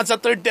ba nila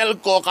sa third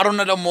telco, karon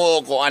na daw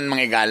mo kuan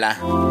mga igala.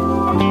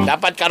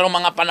 Dapat karon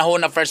mga panahon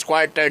na first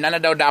quarter na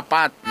daw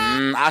dapat.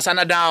 Asa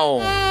na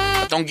daw?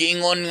 Itong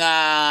giingon nga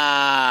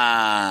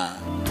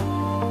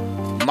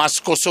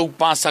mas kusog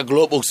pa sa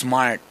Globe of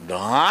Smart.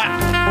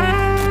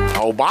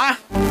 O ba?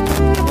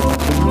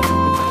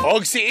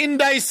 Og si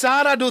Inday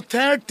Sara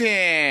Duterte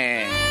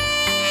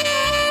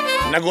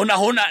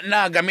nagunahuna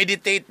na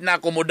gameditate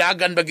na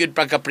kumudagan bagyod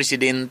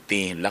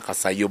pagka-presidente.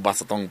 Lakasayo ba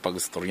sa tong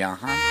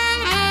pag-istoryahan?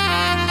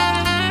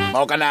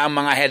 Mao ka na ang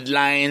mga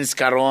headlines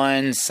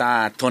karon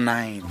sa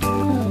tonight.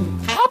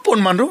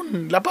 Hapon man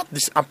ron. Lapat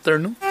this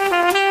afternoon.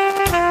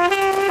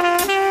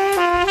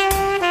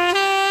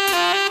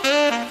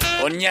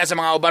 Unya sa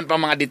mga uban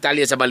pang mga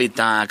detalye sa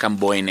balita kang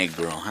Boy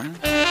Negro, ha?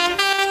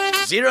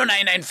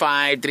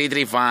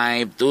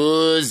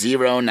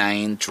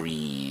 0995-335-2093.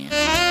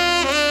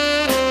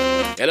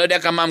 Hello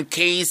da ka, Ma'am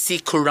Casey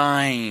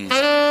Kuray.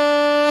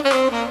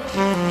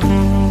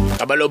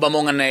 Kabalo ba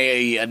mo nga na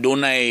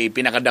adunay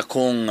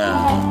pinakadakong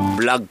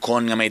vlog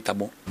con nga may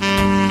tabo?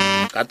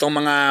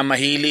 Katong mga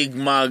mahilig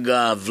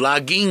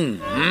mag-vlogging.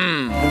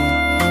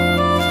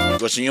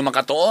 Gusto nyo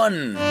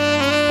makatuon.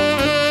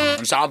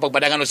 Unsaon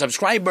pagpadagan ng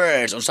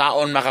subscribers,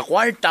 unsaon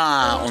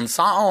makakwarta,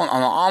 unsaon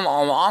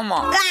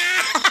ama.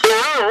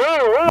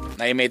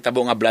 May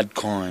tabo nga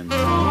bloodcon.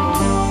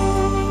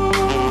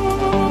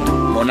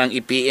 Munang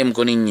i-PM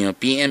ko ninyo.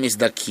 PM is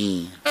the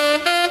key.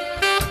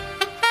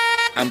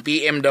 Ang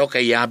PM daw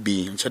kay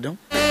Yabi. Unsa daw?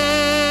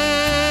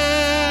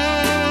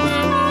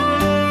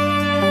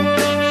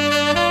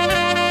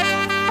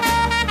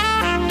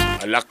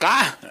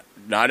 Alaka!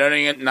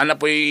 Nana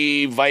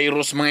po'y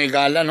virus mga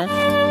igala, no?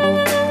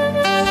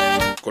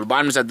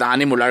 Kulbaan mo sa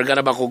dani mo, larga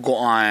na ba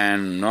kukuan,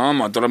 no?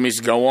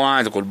 Maturamis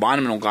gawa, kulbaan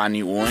mo nung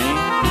kani, uy.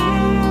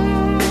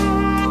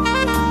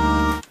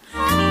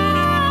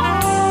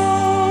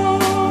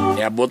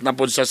 Iabot na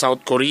po sa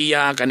South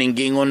Korea, kaning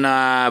gingon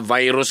na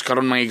virus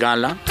karon mga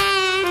igala.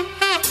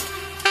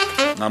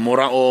 Nga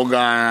mura og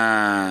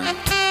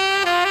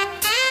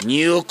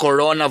new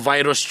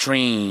coronavirus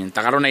strain.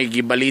 Takaroon na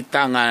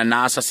igibalita nga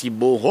nasa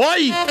Cebu.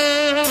 Hoy!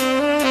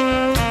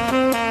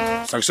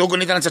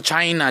 Sagsugon nito sa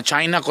China.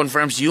 China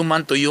confirms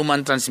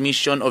human-to-human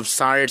transmission of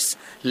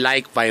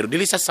SARS-like virus.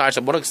 Dili sa SARS,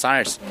 sa burag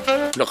SARS.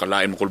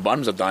 Kalain mo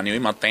kulbaan sa dani,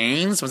 uy.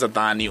 Matains, sa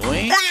dani,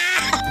 uy.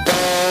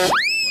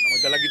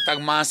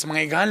 Magdalagitag mas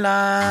mga igala.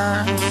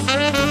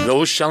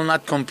 Those shall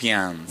not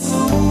compliance.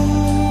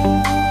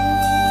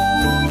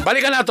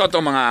 Balikan na ito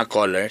itong mga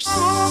callers.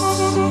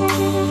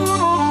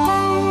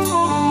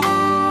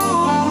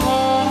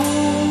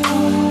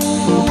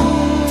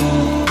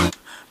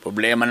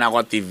 Problema na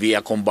ako TV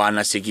akong ba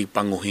na sige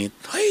panguhit.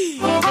 Ay!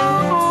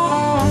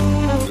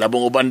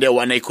 Labong uban de,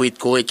 wanay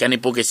kuhit-kuhit. Kani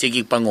po kay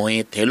sige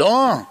panguhit.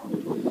 Hello?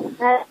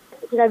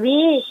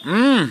 Gabi.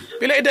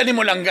 Pila edad ni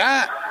mo lang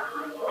ga?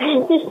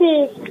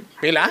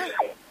 26. Pila?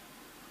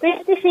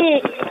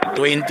 26.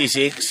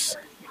 26?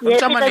 Yes,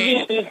 Sama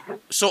ni... Gabi.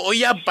 So,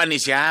 uyab pa ni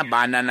siya?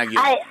 Bana na yun?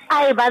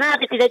 Ay, bana.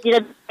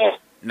 Tidak.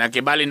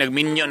 Nakibali,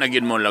 nagminyo na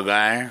yun mo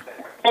lugar?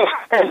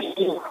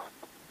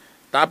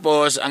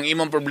 Tapos, ang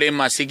imong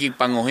problema, sige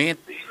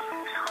panguhit.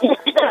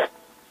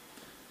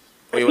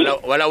 Uy,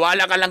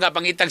 wala ka lang ka.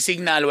 Pangitag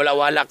signal,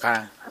 wala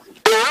ka.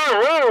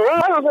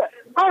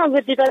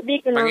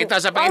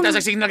 Pangita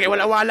sa signal, kay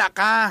wala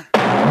ka.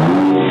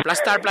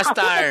 Plastar.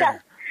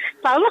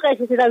 Tama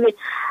kayo si David.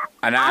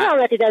 Ano?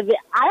 Ano kita bi?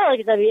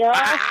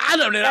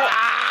 Ano nila?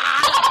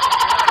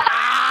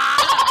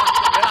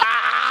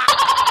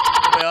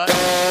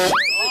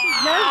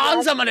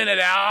 Ansa man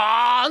nila?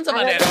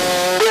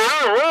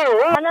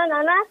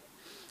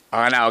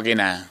 Ano? Okay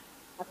na.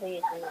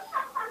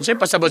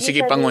 Siyempre pasabot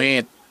sige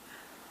panguhit.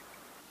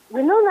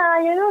 Yun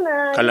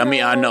na.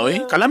 Kalami ana,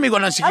 oy. Kalami ko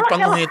na sige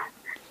panguhit.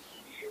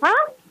 Ha?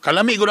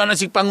 Kalami ko na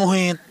sige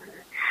panguhit.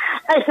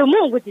 Ay,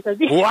 sumugod si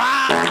David.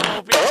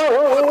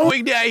 Wow!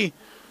 Uwig di ay.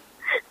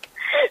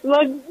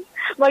 Mag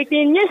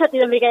 10 years at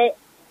tinabi kay...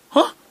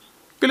 Ha?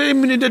 Pila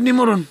yung minidad ni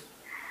mo ron?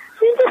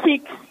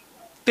 26.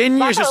 10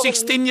 years o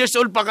 16 years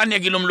old pa kanya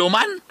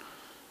gilumluman?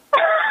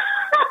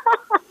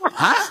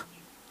 Ha?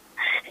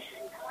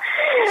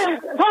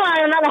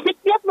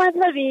 Nakasikpiat man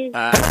sabi.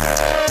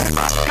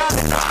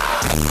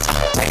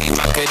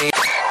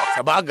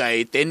 Sa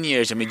bagay, 10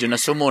 years, medyo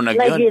nasumunag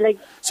yun. Lagi.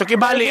 So,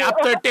 kibali,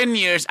 after 10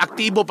 years,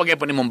 aktibo pag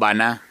po ni mong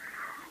bana?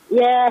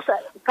 Yes.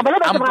 Kabalo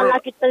ba sa mga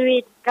lakit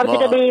tawid? Kami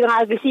kami mga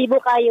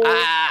agresibo kayo.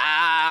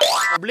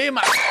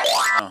 Problema.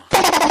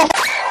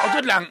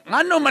 Ajud lang,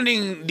 ngano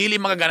maning dili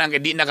magaganang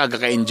kay di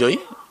nakagaka-enjoy?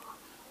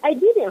 Ay,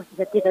 di.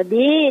 Gati.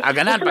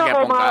 Ganan pag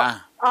yapon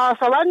ka?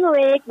 Sa 1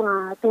 week,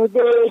 mga 2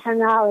 days,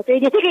 o 3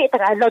 days, sige,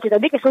 itag-adlaw, tita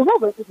B, kasi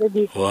sumobot, tita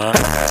B. Wow.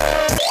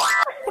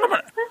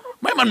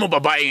 May man mo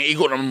babaeng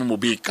igo naman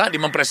mo bika, di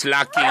man press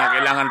laki nga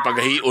kailangan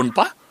paghahion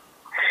pa.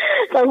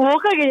 Sa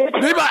muka, ganyan.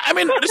 Di ba? I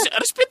mean,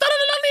 respetan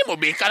na lang ni mo.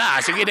 Bika na.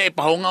 Sige na,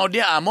 ipahungaw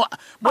diya.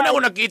 Muna ko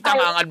nakita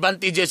nga ang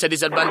advantages sa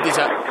disadvantages.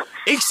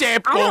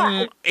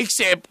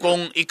 Except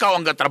kung ikaw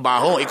ang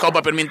katrabaho. Ikaw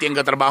ba perminti ang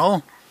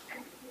katrabaho?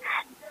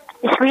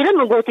 Eskwela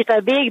mo go, tita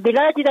B.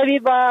 Bila, tita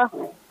B ba?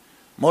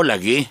 Mo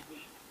lagi.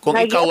 Kung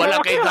Lagi, ikaw wala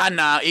pero kay ako-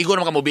 gana, igo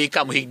naman ka mo bika,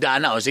 mo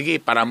higda na. O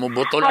sige, para mo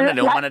butol na,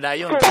 lehuma na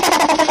dayon.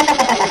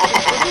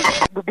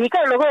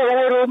 Bubika, logo,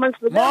 wala romance.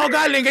 Mo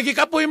galing, kay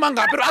kikapoy man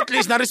ka, pero at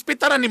least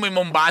narespetaran ni mo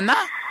yung bana.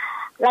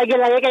 Lagi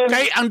kayo.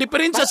 Kay ang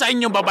diferensya sa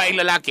inyong babaeng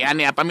lalaki,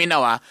 ani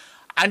paminaw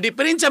ang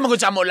diferensya mo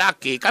sa mo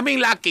laki, kaming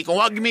laki, kung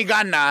wag mi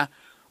gana,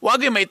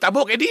 wag may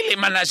tabok, dili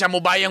man na siya mo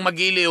bayang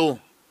magiliw.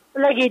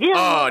 Lagi din.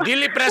 Oh,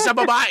 dili pre sa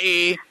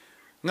babae,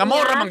 nga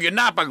mora man yun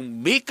na, pag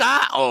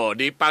bika,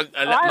 di pag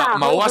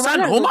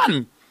mawasan,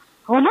 human.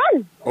 Human?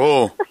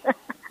 Oh.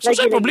 So Lagi,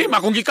 sa lagi. problema,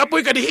 kung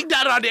gikapoy ka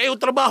dihigda ra, di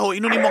ayaw trabaho,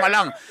 inunin mo nga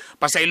lang.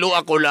 Pasaylo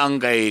ako lang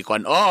kay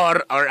Kwan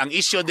or ang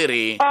issue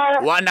diri,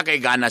 wa na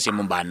kay gana si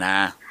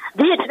Mumbana.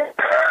 Di.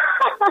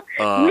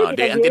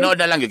 Di, ang tinood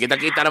na lang yun.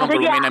 Kita-kita naman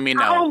kung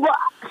minaminaw.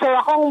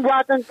 Akong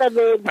buhaton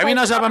tabi.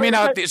 Paminaw sa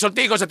paminaw.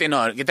 Sulti ko sa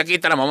tinood.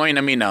 Kita-kita naman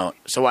minaminaw.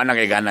 So, wa na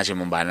kay gana si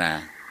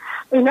Mumbana.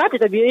 Ina,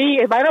 tita B.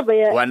 Bara ba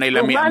yan? Wa na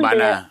ilami ang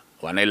bana.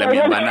 Wa na ilami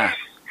ang bana.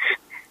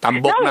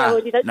 Tambok na.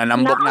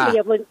 Nanambok na.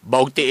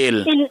 Baog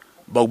tiil.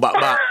 Baog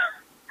bakba.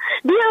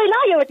 Di ay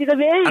layo, tita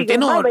B. Ang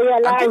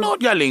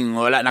tinood galing.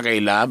 Wala na kay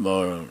lab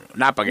or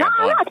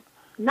napagyapon.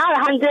 Na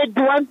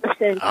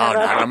 101%.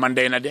 Naraman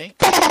day na day.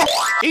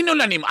 Ino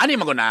lang ni ani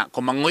mago na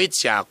kung manguit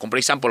siya, kung for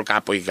example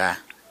kapoy ka.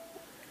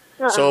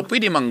 So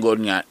pwede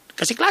manggon nga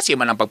kasi klase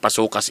man ang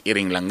pagpasukas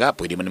iring lang ga,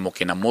 pwede man mo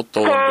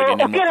kinamoto, pwede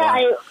nimo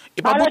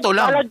ipabuto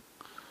lang.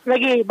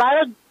 Lagi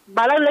balag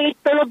lagi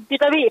tulog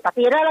tita B,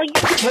 patira lagi.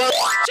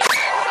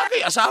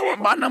 Okay, asawa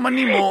ba naman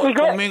nimo?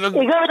 Igo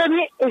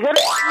tabi,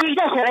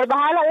 siya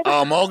bahala.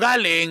 Mo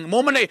galing,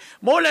 mo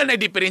lang na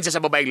diferensya sa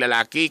babaeng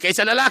lalaki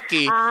kaysa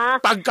lalaki.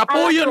 Pag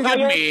kapuyon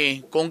gyud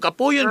mi, kung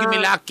kapuyon gyud mi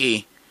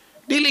laki,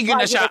 dili gyud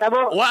na siya.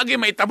 Wa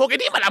gyud may tabok,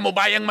 di man amo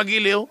bayang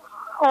magiliw.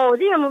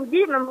 Di man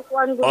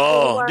kuan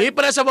go. Di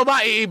para sa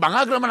babae,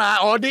 bangag naman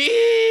na. Di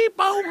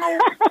paungaw.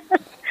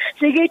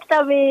 Sige,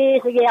 tabi.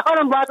 Sige, ako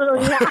nang bato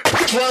niya.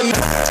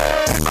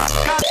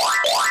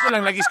 Ito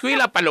lang,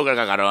 nag-eskwela pa lugar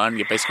ka karon.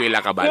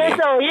 Gipa-eskwela ka bali.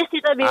 Yes,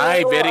 tita B.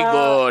 Ay, very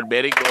good.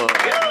 Very good.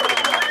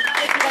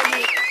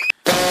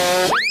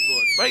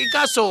 Pero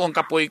ikaso, kung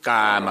kapoy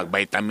ka,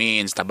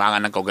 mag-vitamins,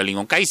 tabangan ng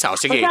kaugalingong kaysa. O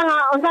sige.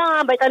 Unsa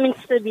nga vitamins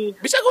tita B?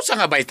 Bisa kung sa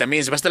nga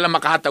vitamins, basta lang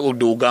makahatag og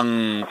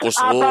dugang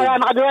kusog. Para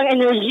makadugang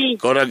energy.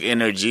 Correct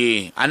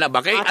energy. Ana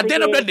ba? Kay, at the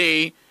end of the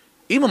day,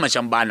 imo man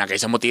siyang bana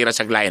kaysa mo tira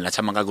sa glayan at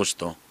sa mga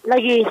gusto.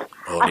 Lagi.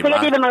 Diba?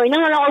 Sige, diba, mawin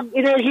nga lang og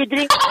energy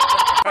drink.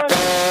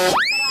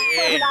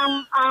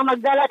 Ang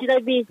magdala, tita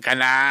B.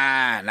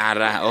 Kana,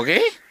 Nara, okay?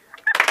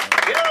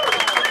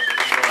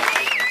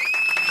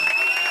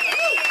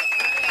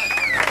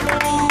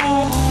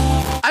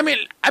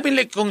 I mean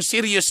like kung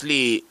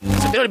seriously,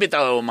 sa tinood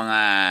bitaw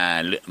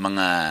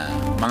mga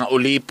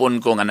ulipon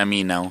ko nga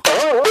naminaw.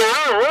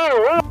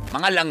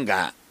 Mga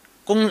langga,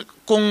 kung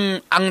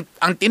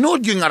ang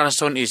tinuod yung nga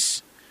rason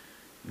is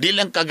di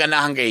lang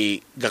kaganahan kay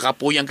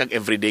gakapuyan kag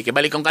everyday kay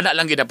balik kung kana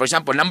lang gid for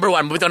example number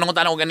 1 bitaw nang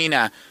tanong ko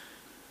kanina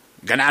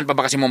ganahan pa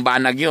ba kasi mong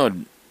banag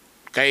yun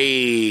kay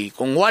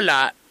kung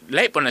wala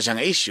lahi po na siya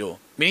nga issue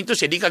meaning to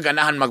say di ka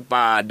ganahan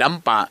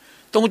magpadampa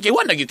tungod kay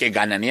wala gyud kay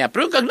gana niya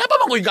pero kag napa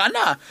man koy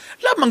gana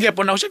lamang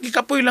gyapon na siya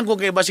gikapoy lang ko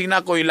kay basig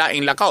na koy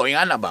laing lakaw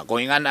ingana ba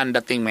kung ingana ang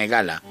dating may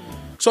gala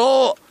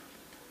so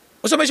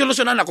usa may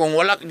solusyonan na kung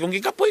wala kung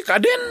gikapoy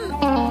ka din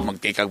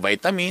mag-take kag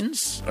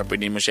vitamins or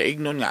pwede mo siya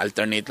ignon nga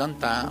alternate lang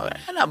ta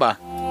ana ba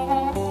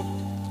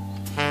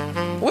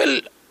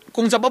well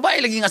kung sa babae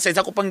lagi nga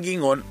sa ko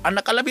panggingon ang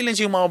nakalabi lang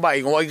siya yung mga babae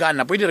kung wag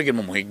gana pwede ra gyud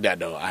mo muhigda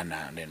daw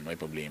ana then may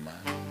problema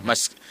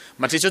mas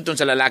masisud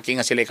sa lalaki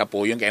nga sila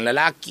kapuyon kay ang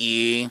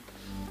lalaki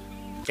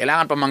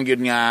kailangan pa man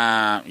gyud nga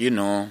you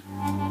know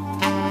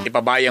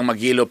ipabayang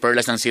magilo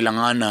perlas ng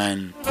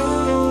silanganan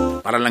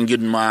para lang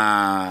gyud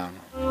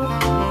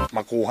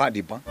makuha,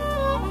 di ba?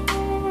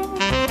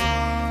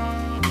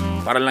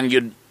 Para lang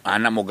yun,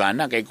 ana mo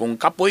gana. Kaya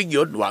kung kapoy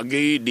yun,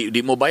 wagi,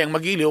 di mo bayang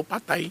magiliw,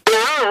 patay.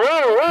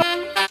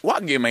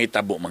 Wagi may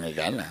tabo mga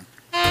gana.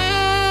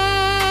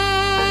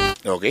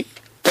 Okay?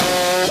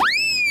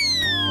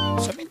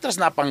 Sa mintas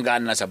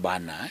napanggana sa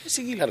bana,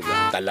 sige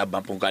larga,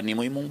 talaban pong kani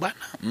mo imong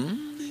bana.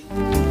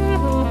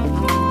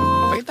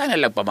 Pakita na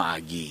lang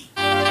pamaagi.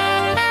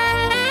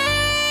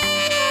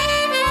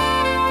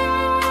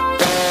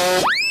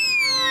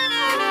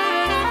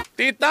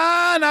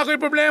 Tita, na ako'y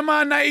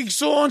problema,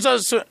 naigsuon sa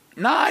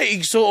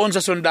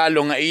sundalo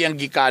nga iyang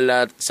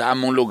gikalat sa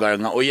among lugar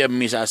nga uyab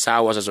mi sa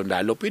asawa sa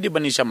sundalo. Pwede ba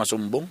ni siya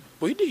masumbong?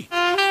 Pwede.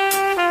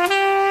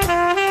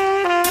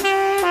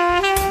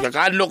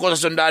 Kakadlo ko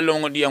sa sundalo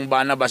ng iyang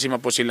bana basi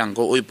mapusilang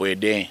ko. Uy,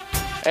 pwede.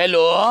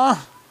 Hello?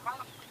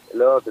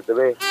 Hello, Tito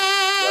B.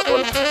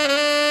 Yapon.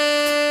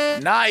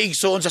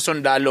 Naigsoon sa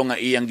sundalo nga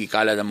iyang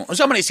gikala mo.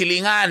 Unsa man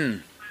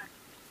isilingan?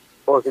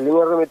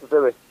 Silingan kami, Tito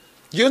B.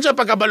 Yun sa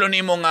pagkabalo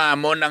nimo nga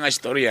mo na nga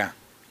istorya.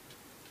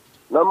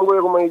 Naman ko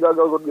yung mga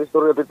igagawag ng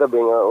istorya, Tito B,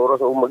 nga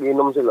oras na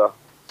mag-inom sila.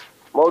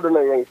 Mao doon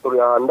na yung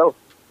istoryahan daw.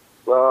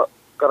 Nga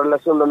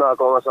karelasyon na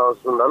ako nga sa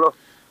sundalo.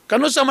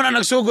 Kano sa man ang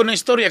nagsugod ng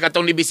istorya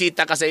katong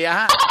nibisita ka sa iya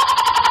ha?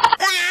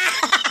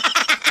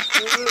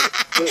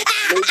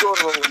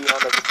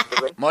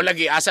 Mo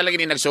lagi asa lagi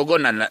ni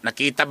nagsugod na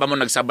nakita ba mo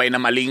nagsabay na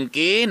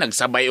malingki,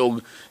 nagsabay og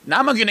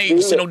namang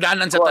yun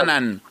sinugdanan sa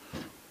tanan.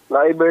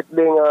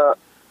 Na-birthday nga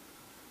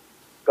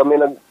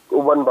kami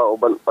nag-uban ba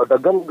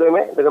dagan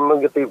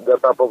magitip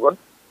gatapokon.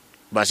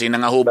 Basi na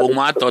nga hubong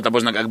mo ato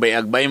tapos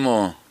nag-agbay-agbay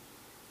mo.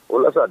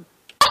 Wala sad.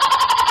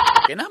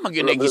 Kaya namang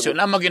yun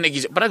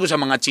para sa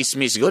mga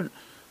chismis good.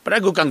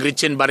 Parago kang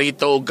Gretchen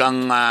Barito o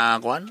kang,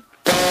 kuan?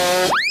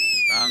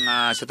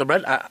 Kang, Sito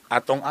Brad,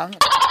 atong ang...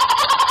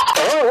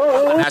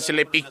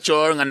 Sila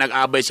picture nga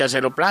nag-abay siya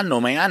sa aeroplano,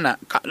 may anak.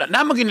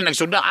 Naman gini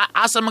nagsugod,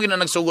 asa man gini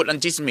nagsugod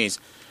ang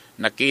chismis.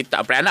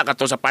 Nakita, pre anak,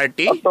 kato sa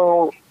party?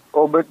 Atong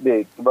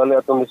birthday, bali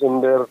atong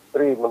December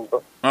 3 man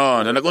to.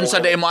 Oh, nagunsa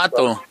day mo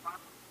ato?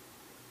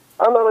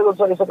 Nagod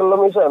sa isa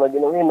kalamisa,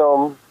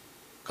 naginom-inom.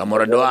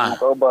 Kamura doa?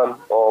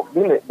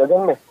 Dili,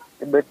 dagan me.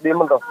 Birthday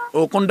man to.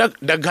 O kung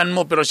daghan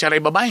mo pero siya ray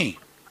babae.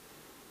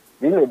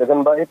 Dili,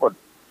 dagan ba ipod.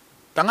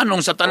 Tangan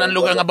nung sa tanan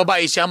lugar nga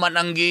babae siya man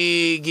ang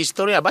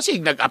gistorya.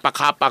 Basig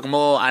nag-apak-hapak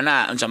mo,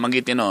 ana, unsa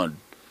mangitinod.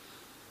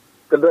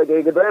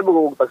 Kadray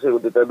bugog taksi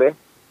ko dito be.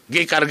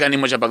 Gikarga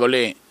nimo siya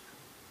paguli.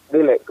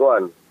 Dili,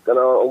 kuan.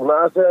 Kana og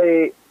naa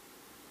say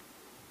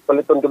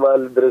paliton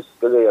kibali dress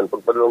kagayan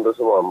pagpadulong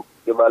sa mo.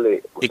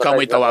 Kibali.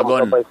 Ikaw may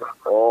tawagon.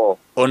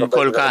 On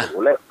call ka.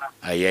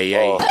 Ay.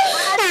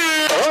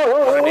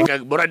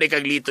 Bura di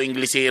kag lito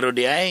Inglesero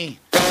di ay.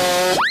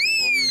 On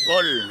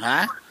call,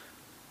 ha?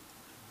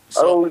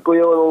 So, ang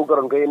kuya ko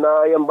karon kay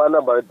naayang bana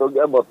ba ito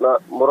giabot na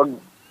murag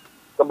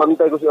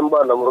kabantay ko siyang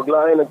bana murag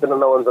lain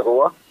nagtinanawan sa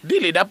kuwa.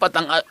 Dili dapat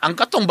ang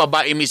katong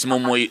babae mismo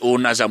mo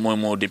una sa mo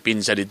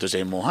dipinsa dito sa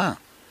imo ha.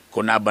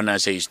 Kunaba na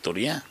sa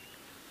istorya.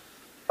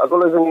 Ako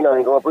lang sang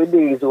inanin ko,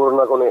 pwede siguro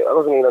na ako ni ako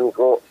sang inanin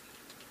ko.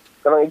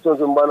 Kanang igsoon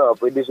sa bana,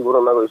 pwede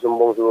siguro na ako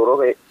isumbong siguro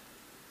kay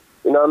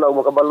inaana ko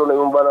makabalo na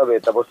yung bana be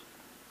tapos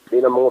di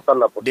na mangutan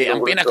na po. Di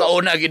ang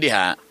pinakauna gid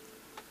ha.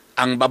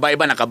 Ang babae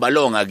ba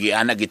nakabalo nga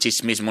giana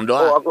gichismis mo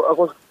doa?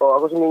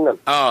 Ako singingnan.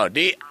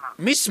 Di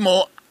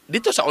mismo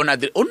dito sa una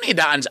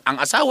unhidaan ang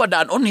asawa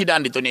daan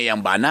unhidaan dito niya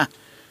yang bana.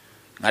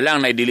 Nga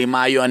lang nay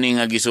dilimayo ani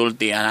nga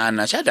gisulti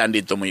ana siya daan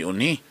dito mo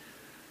unhi.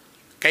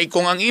 Kay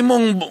kung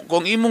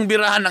imong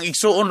birahan ang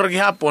igsuon ra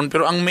gihapon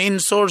pero ang main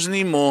source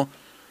nimo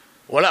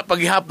wala pa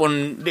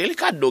gihapon,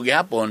 delikado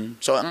gihapon.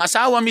 So ang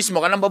asawa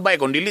mismo kanang babae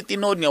kung dili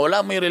tinod nga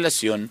wala may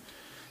relasyon,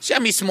 siya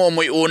mismo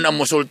mo'y una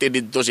musulti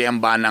dito sa iyang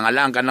bana nga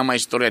lang kanang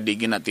may istorya di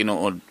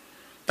ginatinuod.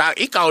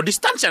 Ikaw,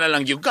 distansya na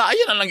lang yun ka.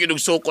 Ayan na lang yun,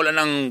 sukol na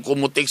ng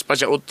kumutiks pa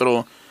siya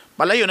utro.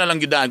 Palayo na lang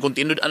yun daan kung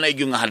tinud anay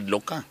yung nga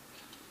hadlok ka.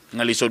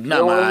 Nga lisod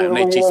na,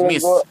 may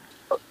chismis.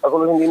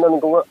 Ako lang hindi namin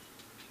ko nga.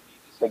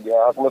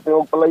 Nagyahak na ito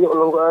yung palayo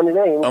lang ka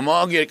nila eh.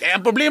 Kaya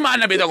ang problema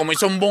na bitaw, kung may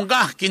sumbong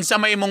ka, kinsa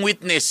may imong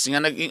witness,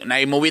 nga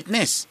na imo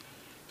witness.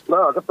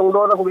 Katong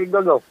doon ako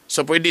igagaw.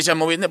 So pwede siya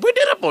mo witness.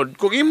 Pwede na po.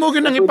 Kung imo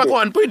ginang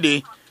ipakuan,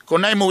 pwede.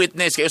 Kung na mo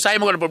witness, kaya usay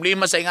mo ka na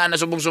problema sa nga na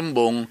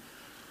sumbong-sumbong,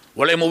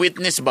 wala mo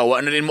witness ba,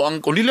 wala na rin mo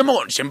angkol. Hindi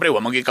mo, siyempre,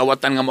 wala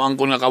magkikawatan nga mo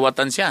angkol nga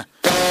kawatan siya.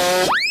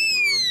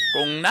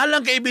 Kung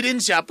nalang ka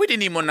ebidensya, pwede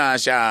ni mo na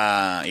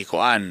siya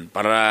ikuan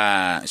para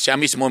siya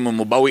mismo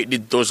mabawi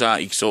dito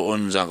sa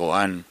iksoon sa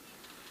kuan.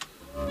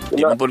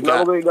 Di mo po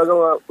ka. May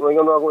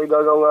ako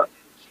igagaw nga,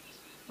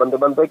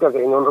 bantay-bantay ka,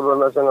 kaya ingon ba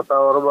na siya nga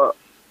tao ba,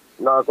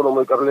 na ako na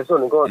may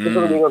karelesyon. Ikaw,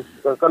 ingon,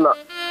 kana.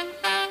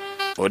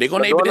 O di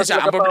ko na ebidensya.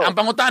 Ang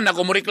pangutan na,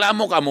 kung mo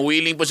reklamo ka, mo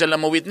willing po sila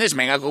mo witness,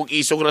 may nga kung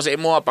isog ra sa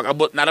imo,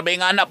 pag-abot, narabay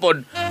nga anak po,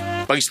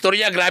 pag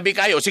istorya, grabe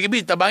kayo. Sige,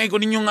 tabangin ko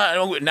ninyo nga,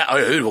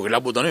 huwag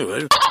ilabot na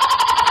yun.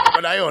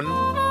 Pala yun.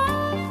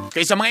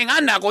 Kaya sa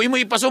mga anak, kung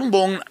imo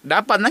ipasumbong,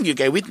 dapat nagyo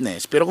kay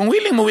witness. Pero kung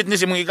willing mo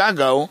witness yung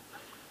ikagaw,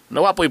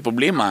 nawa po yung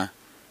problema.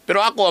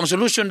 Pero ako, ang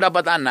solusyon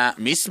dapat,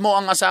 mismo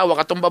ang asawa,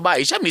 katong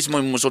babae, siya mismo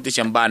yung musuti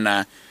siyang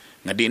bana,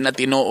 nga di na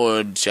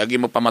tinuod, siya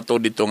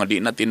magpamato dito, nga di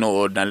na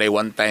tinuod, na lay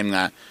one time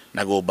nga,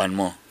 naguban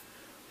mo.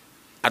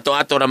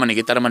 Ato-ato raman,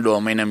 kita raman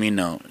doon, may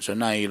naminaw. So,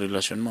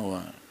 relasyon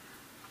mo,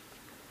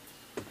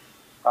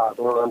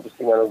 kung ang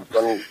testingan,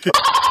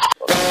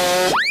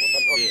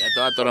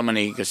 ato-ato raman,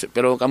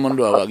 pero kamon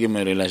doon, wag yung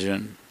may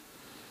relasyon.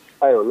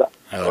 Ay, wala.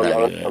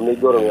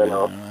 Amigo rin yan,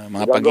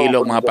 mga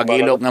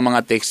pagilok nga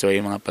mga text,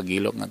 mga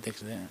pagilok nga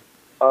text.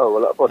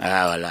 Wala po.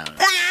 Wala.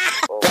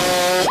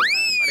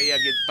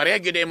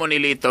 Pareha gyud mo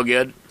nilito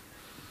gyud.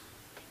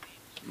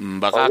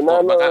 Bakakon.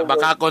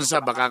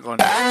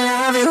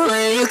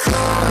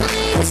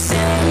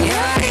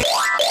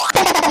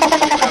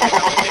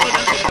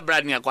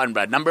 Brad nga kuan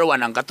Brad. Number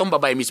 1 ang katong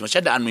babae mismo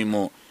siya daan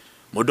mo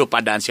mudo pa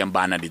daan siyang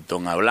bana dito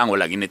nga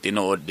wala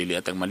ginitinuod dili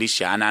atang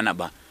Malaysia ana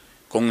ba.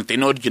 Kung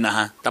tinod yun na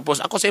ha. Tapos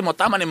ako sa imo,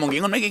 tama ni mong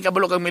gingon, may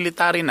kabalo kang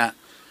military na,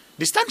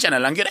 distansya na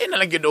lang, ay na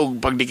lang yun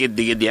og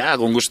pagdikit-dikit ya,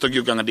 kung gusto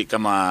yun ka nga di ka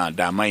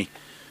madamay.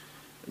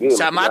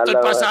 Sa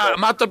matod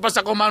pa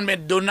sa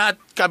commandment, do not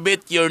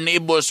kabit your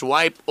neighbor's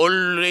wife,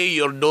 only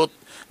your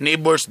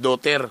neighbor's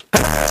daughter.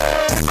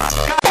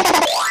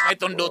 May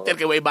itong daughter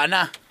kay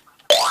Waybana.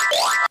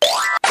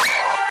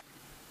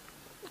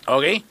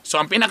 Okay? So,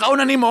 ang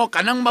pinakauna nimo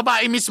kanang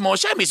babae mismo,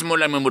 siya mismo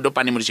lang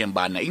mamudupan nimo siyang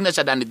bana. Ingna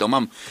sa danito,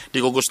 ma'am. Di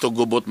ko gusto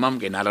gubot, ma'am.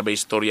 Kaya narabay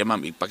istorya, ma'am.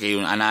 Ipakay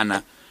yung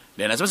ana-ana.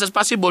 Then, as much as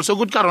possible, so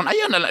good karon,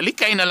 ayaw na lang,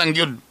 likay na lang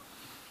yun.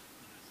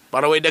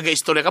 Para way daga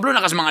istorya. Kablo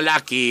na kas mga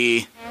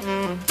laki.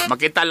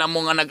 Makita lang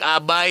mo nga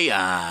nag-abay,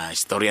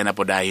 istorya na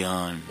po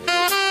dayon.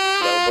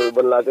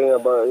 Ibang laki nga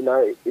ba,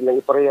 ilang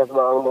iparehas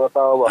ba ang mga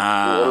tao ba?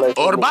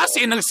 Or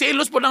base,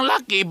 nagselos po ng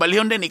laki,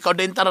 balihon din, ikaw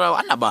din taraw,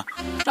 ano ba?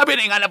 Sabi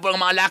na nga po ng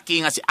mga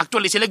laki, nga,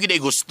 actually sila gina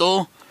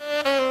gusto.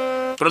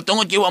 Pero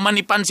tungod kayo man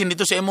ipansin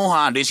dito sa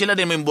imuha, di sila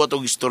din may buhat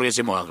og istorya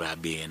sa imuha,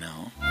 grabe,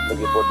 no?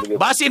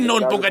 Base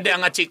noon po kada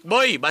nga chick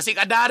boy, base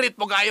kadarit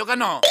po kayo ka,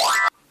 no?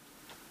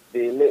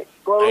 Dili.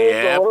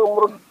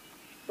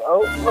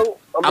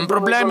 Ang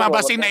problema,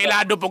 base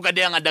nailado po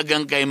kada nga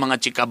dagang kay mga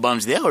chika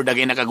bombs di, or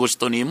dagay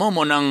nakagusto nimo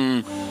mo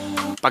nang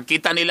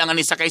pagkita nila nga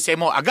ni sakay sa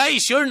imo, agay,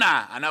 sure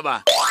na, ano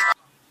ba?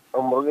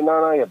 Ang mga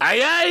ginanayat.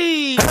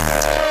 Ay!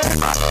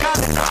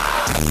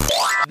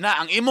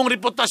 Na, ang imong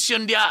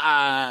reputasyon dia,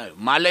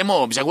 malay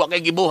mo, bisag wa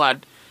kay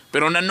gibuhat,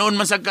 pero nanoon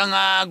man sa kang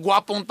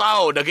gwapong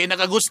tao, dagay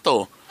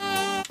nakagusto.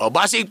 O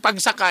base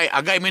pagsakay,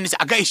 agay, minis,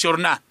 agay,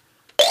 sure na.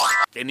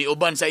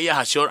 Kiniuban sa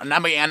iya, sure na,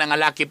 may nga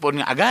laki po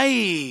nga, agay!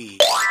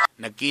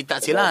 Nagkita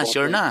sila,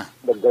 sure na.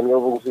 Dagdan nga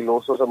pong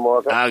siloso sa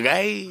mga ka.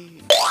 Agay!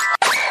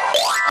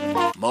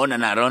 Mo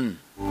na naron.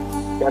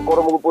 Kaya ako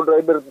rin po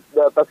driver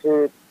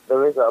taxi sa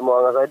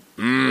mga side.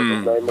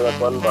 May mga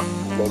kwan ba?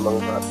 May mga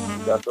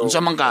gaso. Kung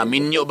sa man ka,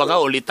 minyo ba ka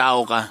o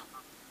litaw ka?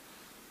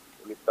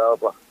 Litaw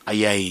pa.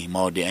 Ayay,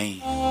 mo di ay.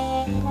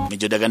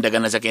 Medyo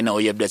dagan-dagan na sa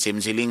kinauyab da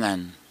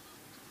simsilingan.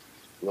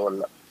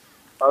 Wala.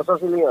 Sa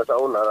silingan, sa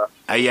una na.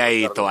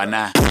 Ayay, ito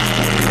ana.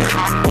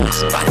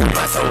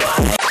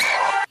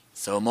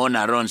 So mo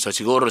na ron, so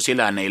siguro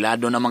sila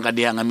nailado naman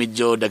kadiha nga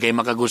medyo dagay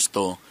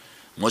makagusto.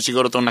 Mo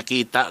siguro tong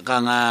nakita ka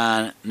nga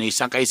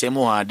naisakay sa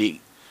imuha,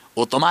 di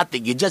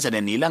automatic gidya sa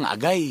nilang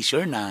agay,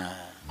 sure na.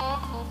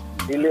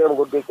 Dili ang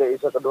gud kay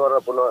isa kaduha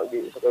po na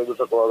isa kay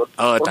gusto ko.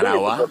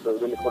 Tanawa.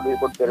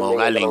 Mo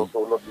galing.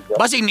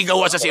 Basing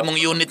nigawa sa imong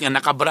unit nga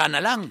nakabra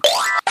na lang.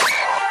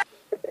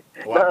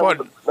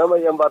 Wapod.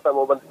 Namay ang bata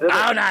mo ban.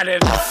 Na rin.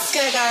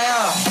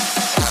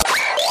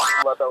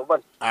 Bata mo ban.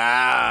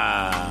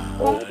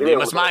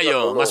 Mas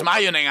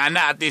mayo na yung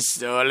ana, at least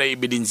wala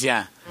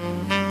ebidensya.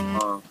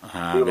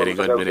 Very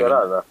good.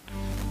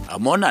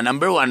 Amo na,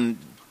 number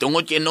 1,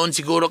 tungod kay noon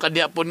siguro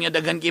kadiapon nga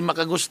daghan kay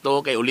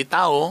makagusto kay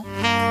ulitao.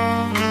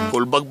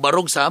 Kulbag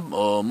barog sab,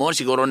 o mo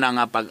siguro na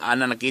nga pag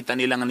ana nakita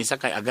nila nga ni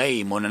sakay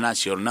agay, mo na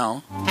sure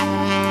na,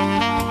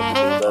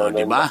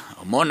 diba?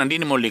 Mo nang di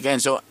mo likayan.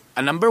 So,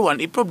 number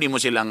 1, i-prove mo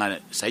sila nga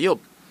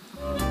sayop.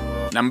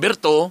 Number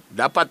 2,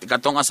 dapat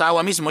katong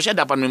asawa mismo siya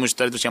dapat may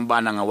musta ito siyang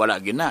bana nga wala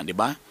gina, di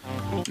ba?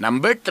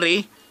 Number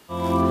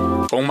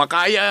 3, kung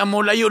makaya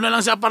mo layo na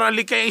lang sa para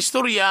likay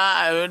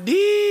istorya, di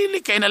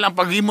likay na lang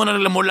pag mo na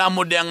lang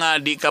mo diyan nga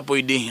di ka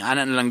pwede.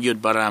 Ana na lang yun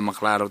para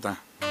maklaro ta.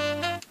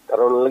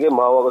 Karon lagi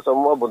mahawa ko sa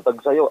mga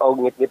buntag sayo, aw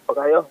ngit-ngit pa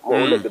kayo.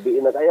 Muulit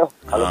gabi na kayo.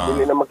 Alas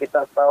dili na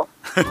makita sa tao.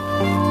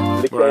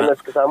 Likay na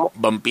kasama.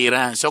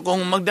 Vampira. So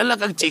kung magdala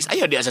kag chicks,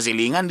 ayaw di sa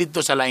silingan dito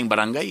sa laing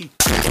barangay.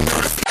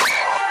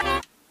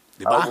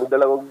 Diba?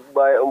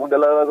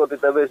 Magdala ko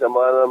titabi sa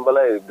mga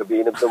balay.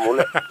 Gabi na ito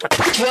mula.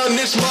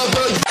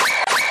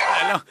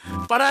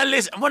 Para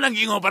less, mo nang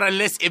gingo, para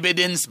less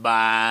evidence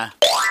ba?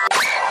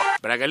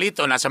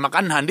 Bragalito, nasa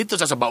Makanhan, dito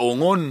sa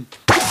Baungon.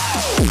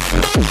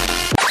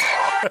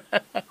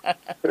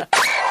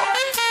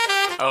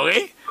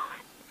 Okay?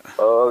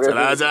 Okay.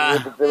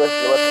 Salaza.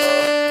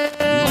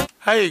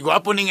 Hay,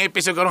 gwapo ning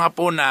episode karong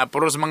hapon na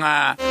puros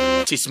mga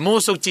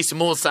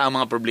chismosa ang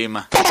mga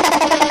problema.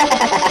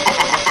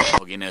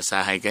 Okay na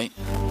sahay kay.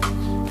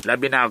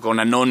 Labi na ako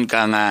na noon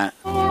ka nga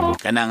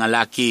kana nga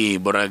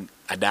laki burag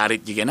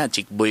adarit di ka na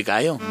chick boy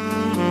kayo.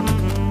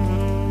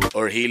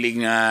 Or hilig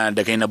nga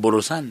dagay na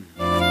burusan.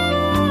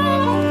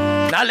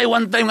 Nalay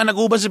one time nga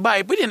nag-ubas sa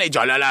bahay, pwede na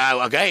ijalala,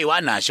 agay,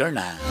 wana, sure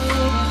na.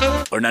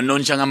 Or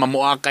nanon siya nga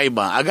mamuakay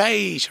ba,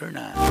 agay, sure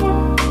na.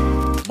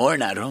 More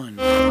na ron.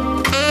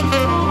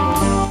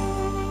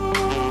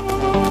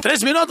 3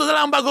 minuto na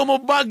lang bago mo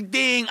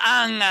bagting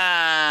ang...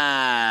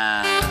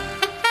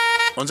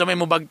 Unsa may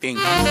mo bagting?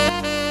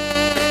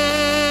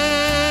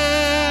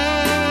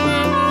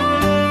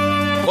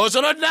 O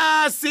sunod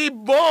na si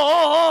Boy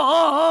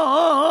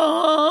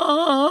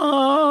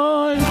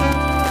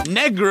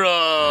Negro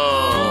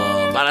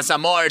para sa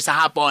more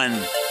sa hapon.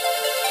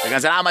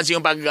 Daghang salamat sa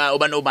iyong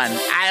pag-uban-uban.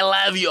 I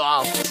love you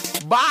all.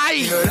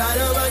 Bye!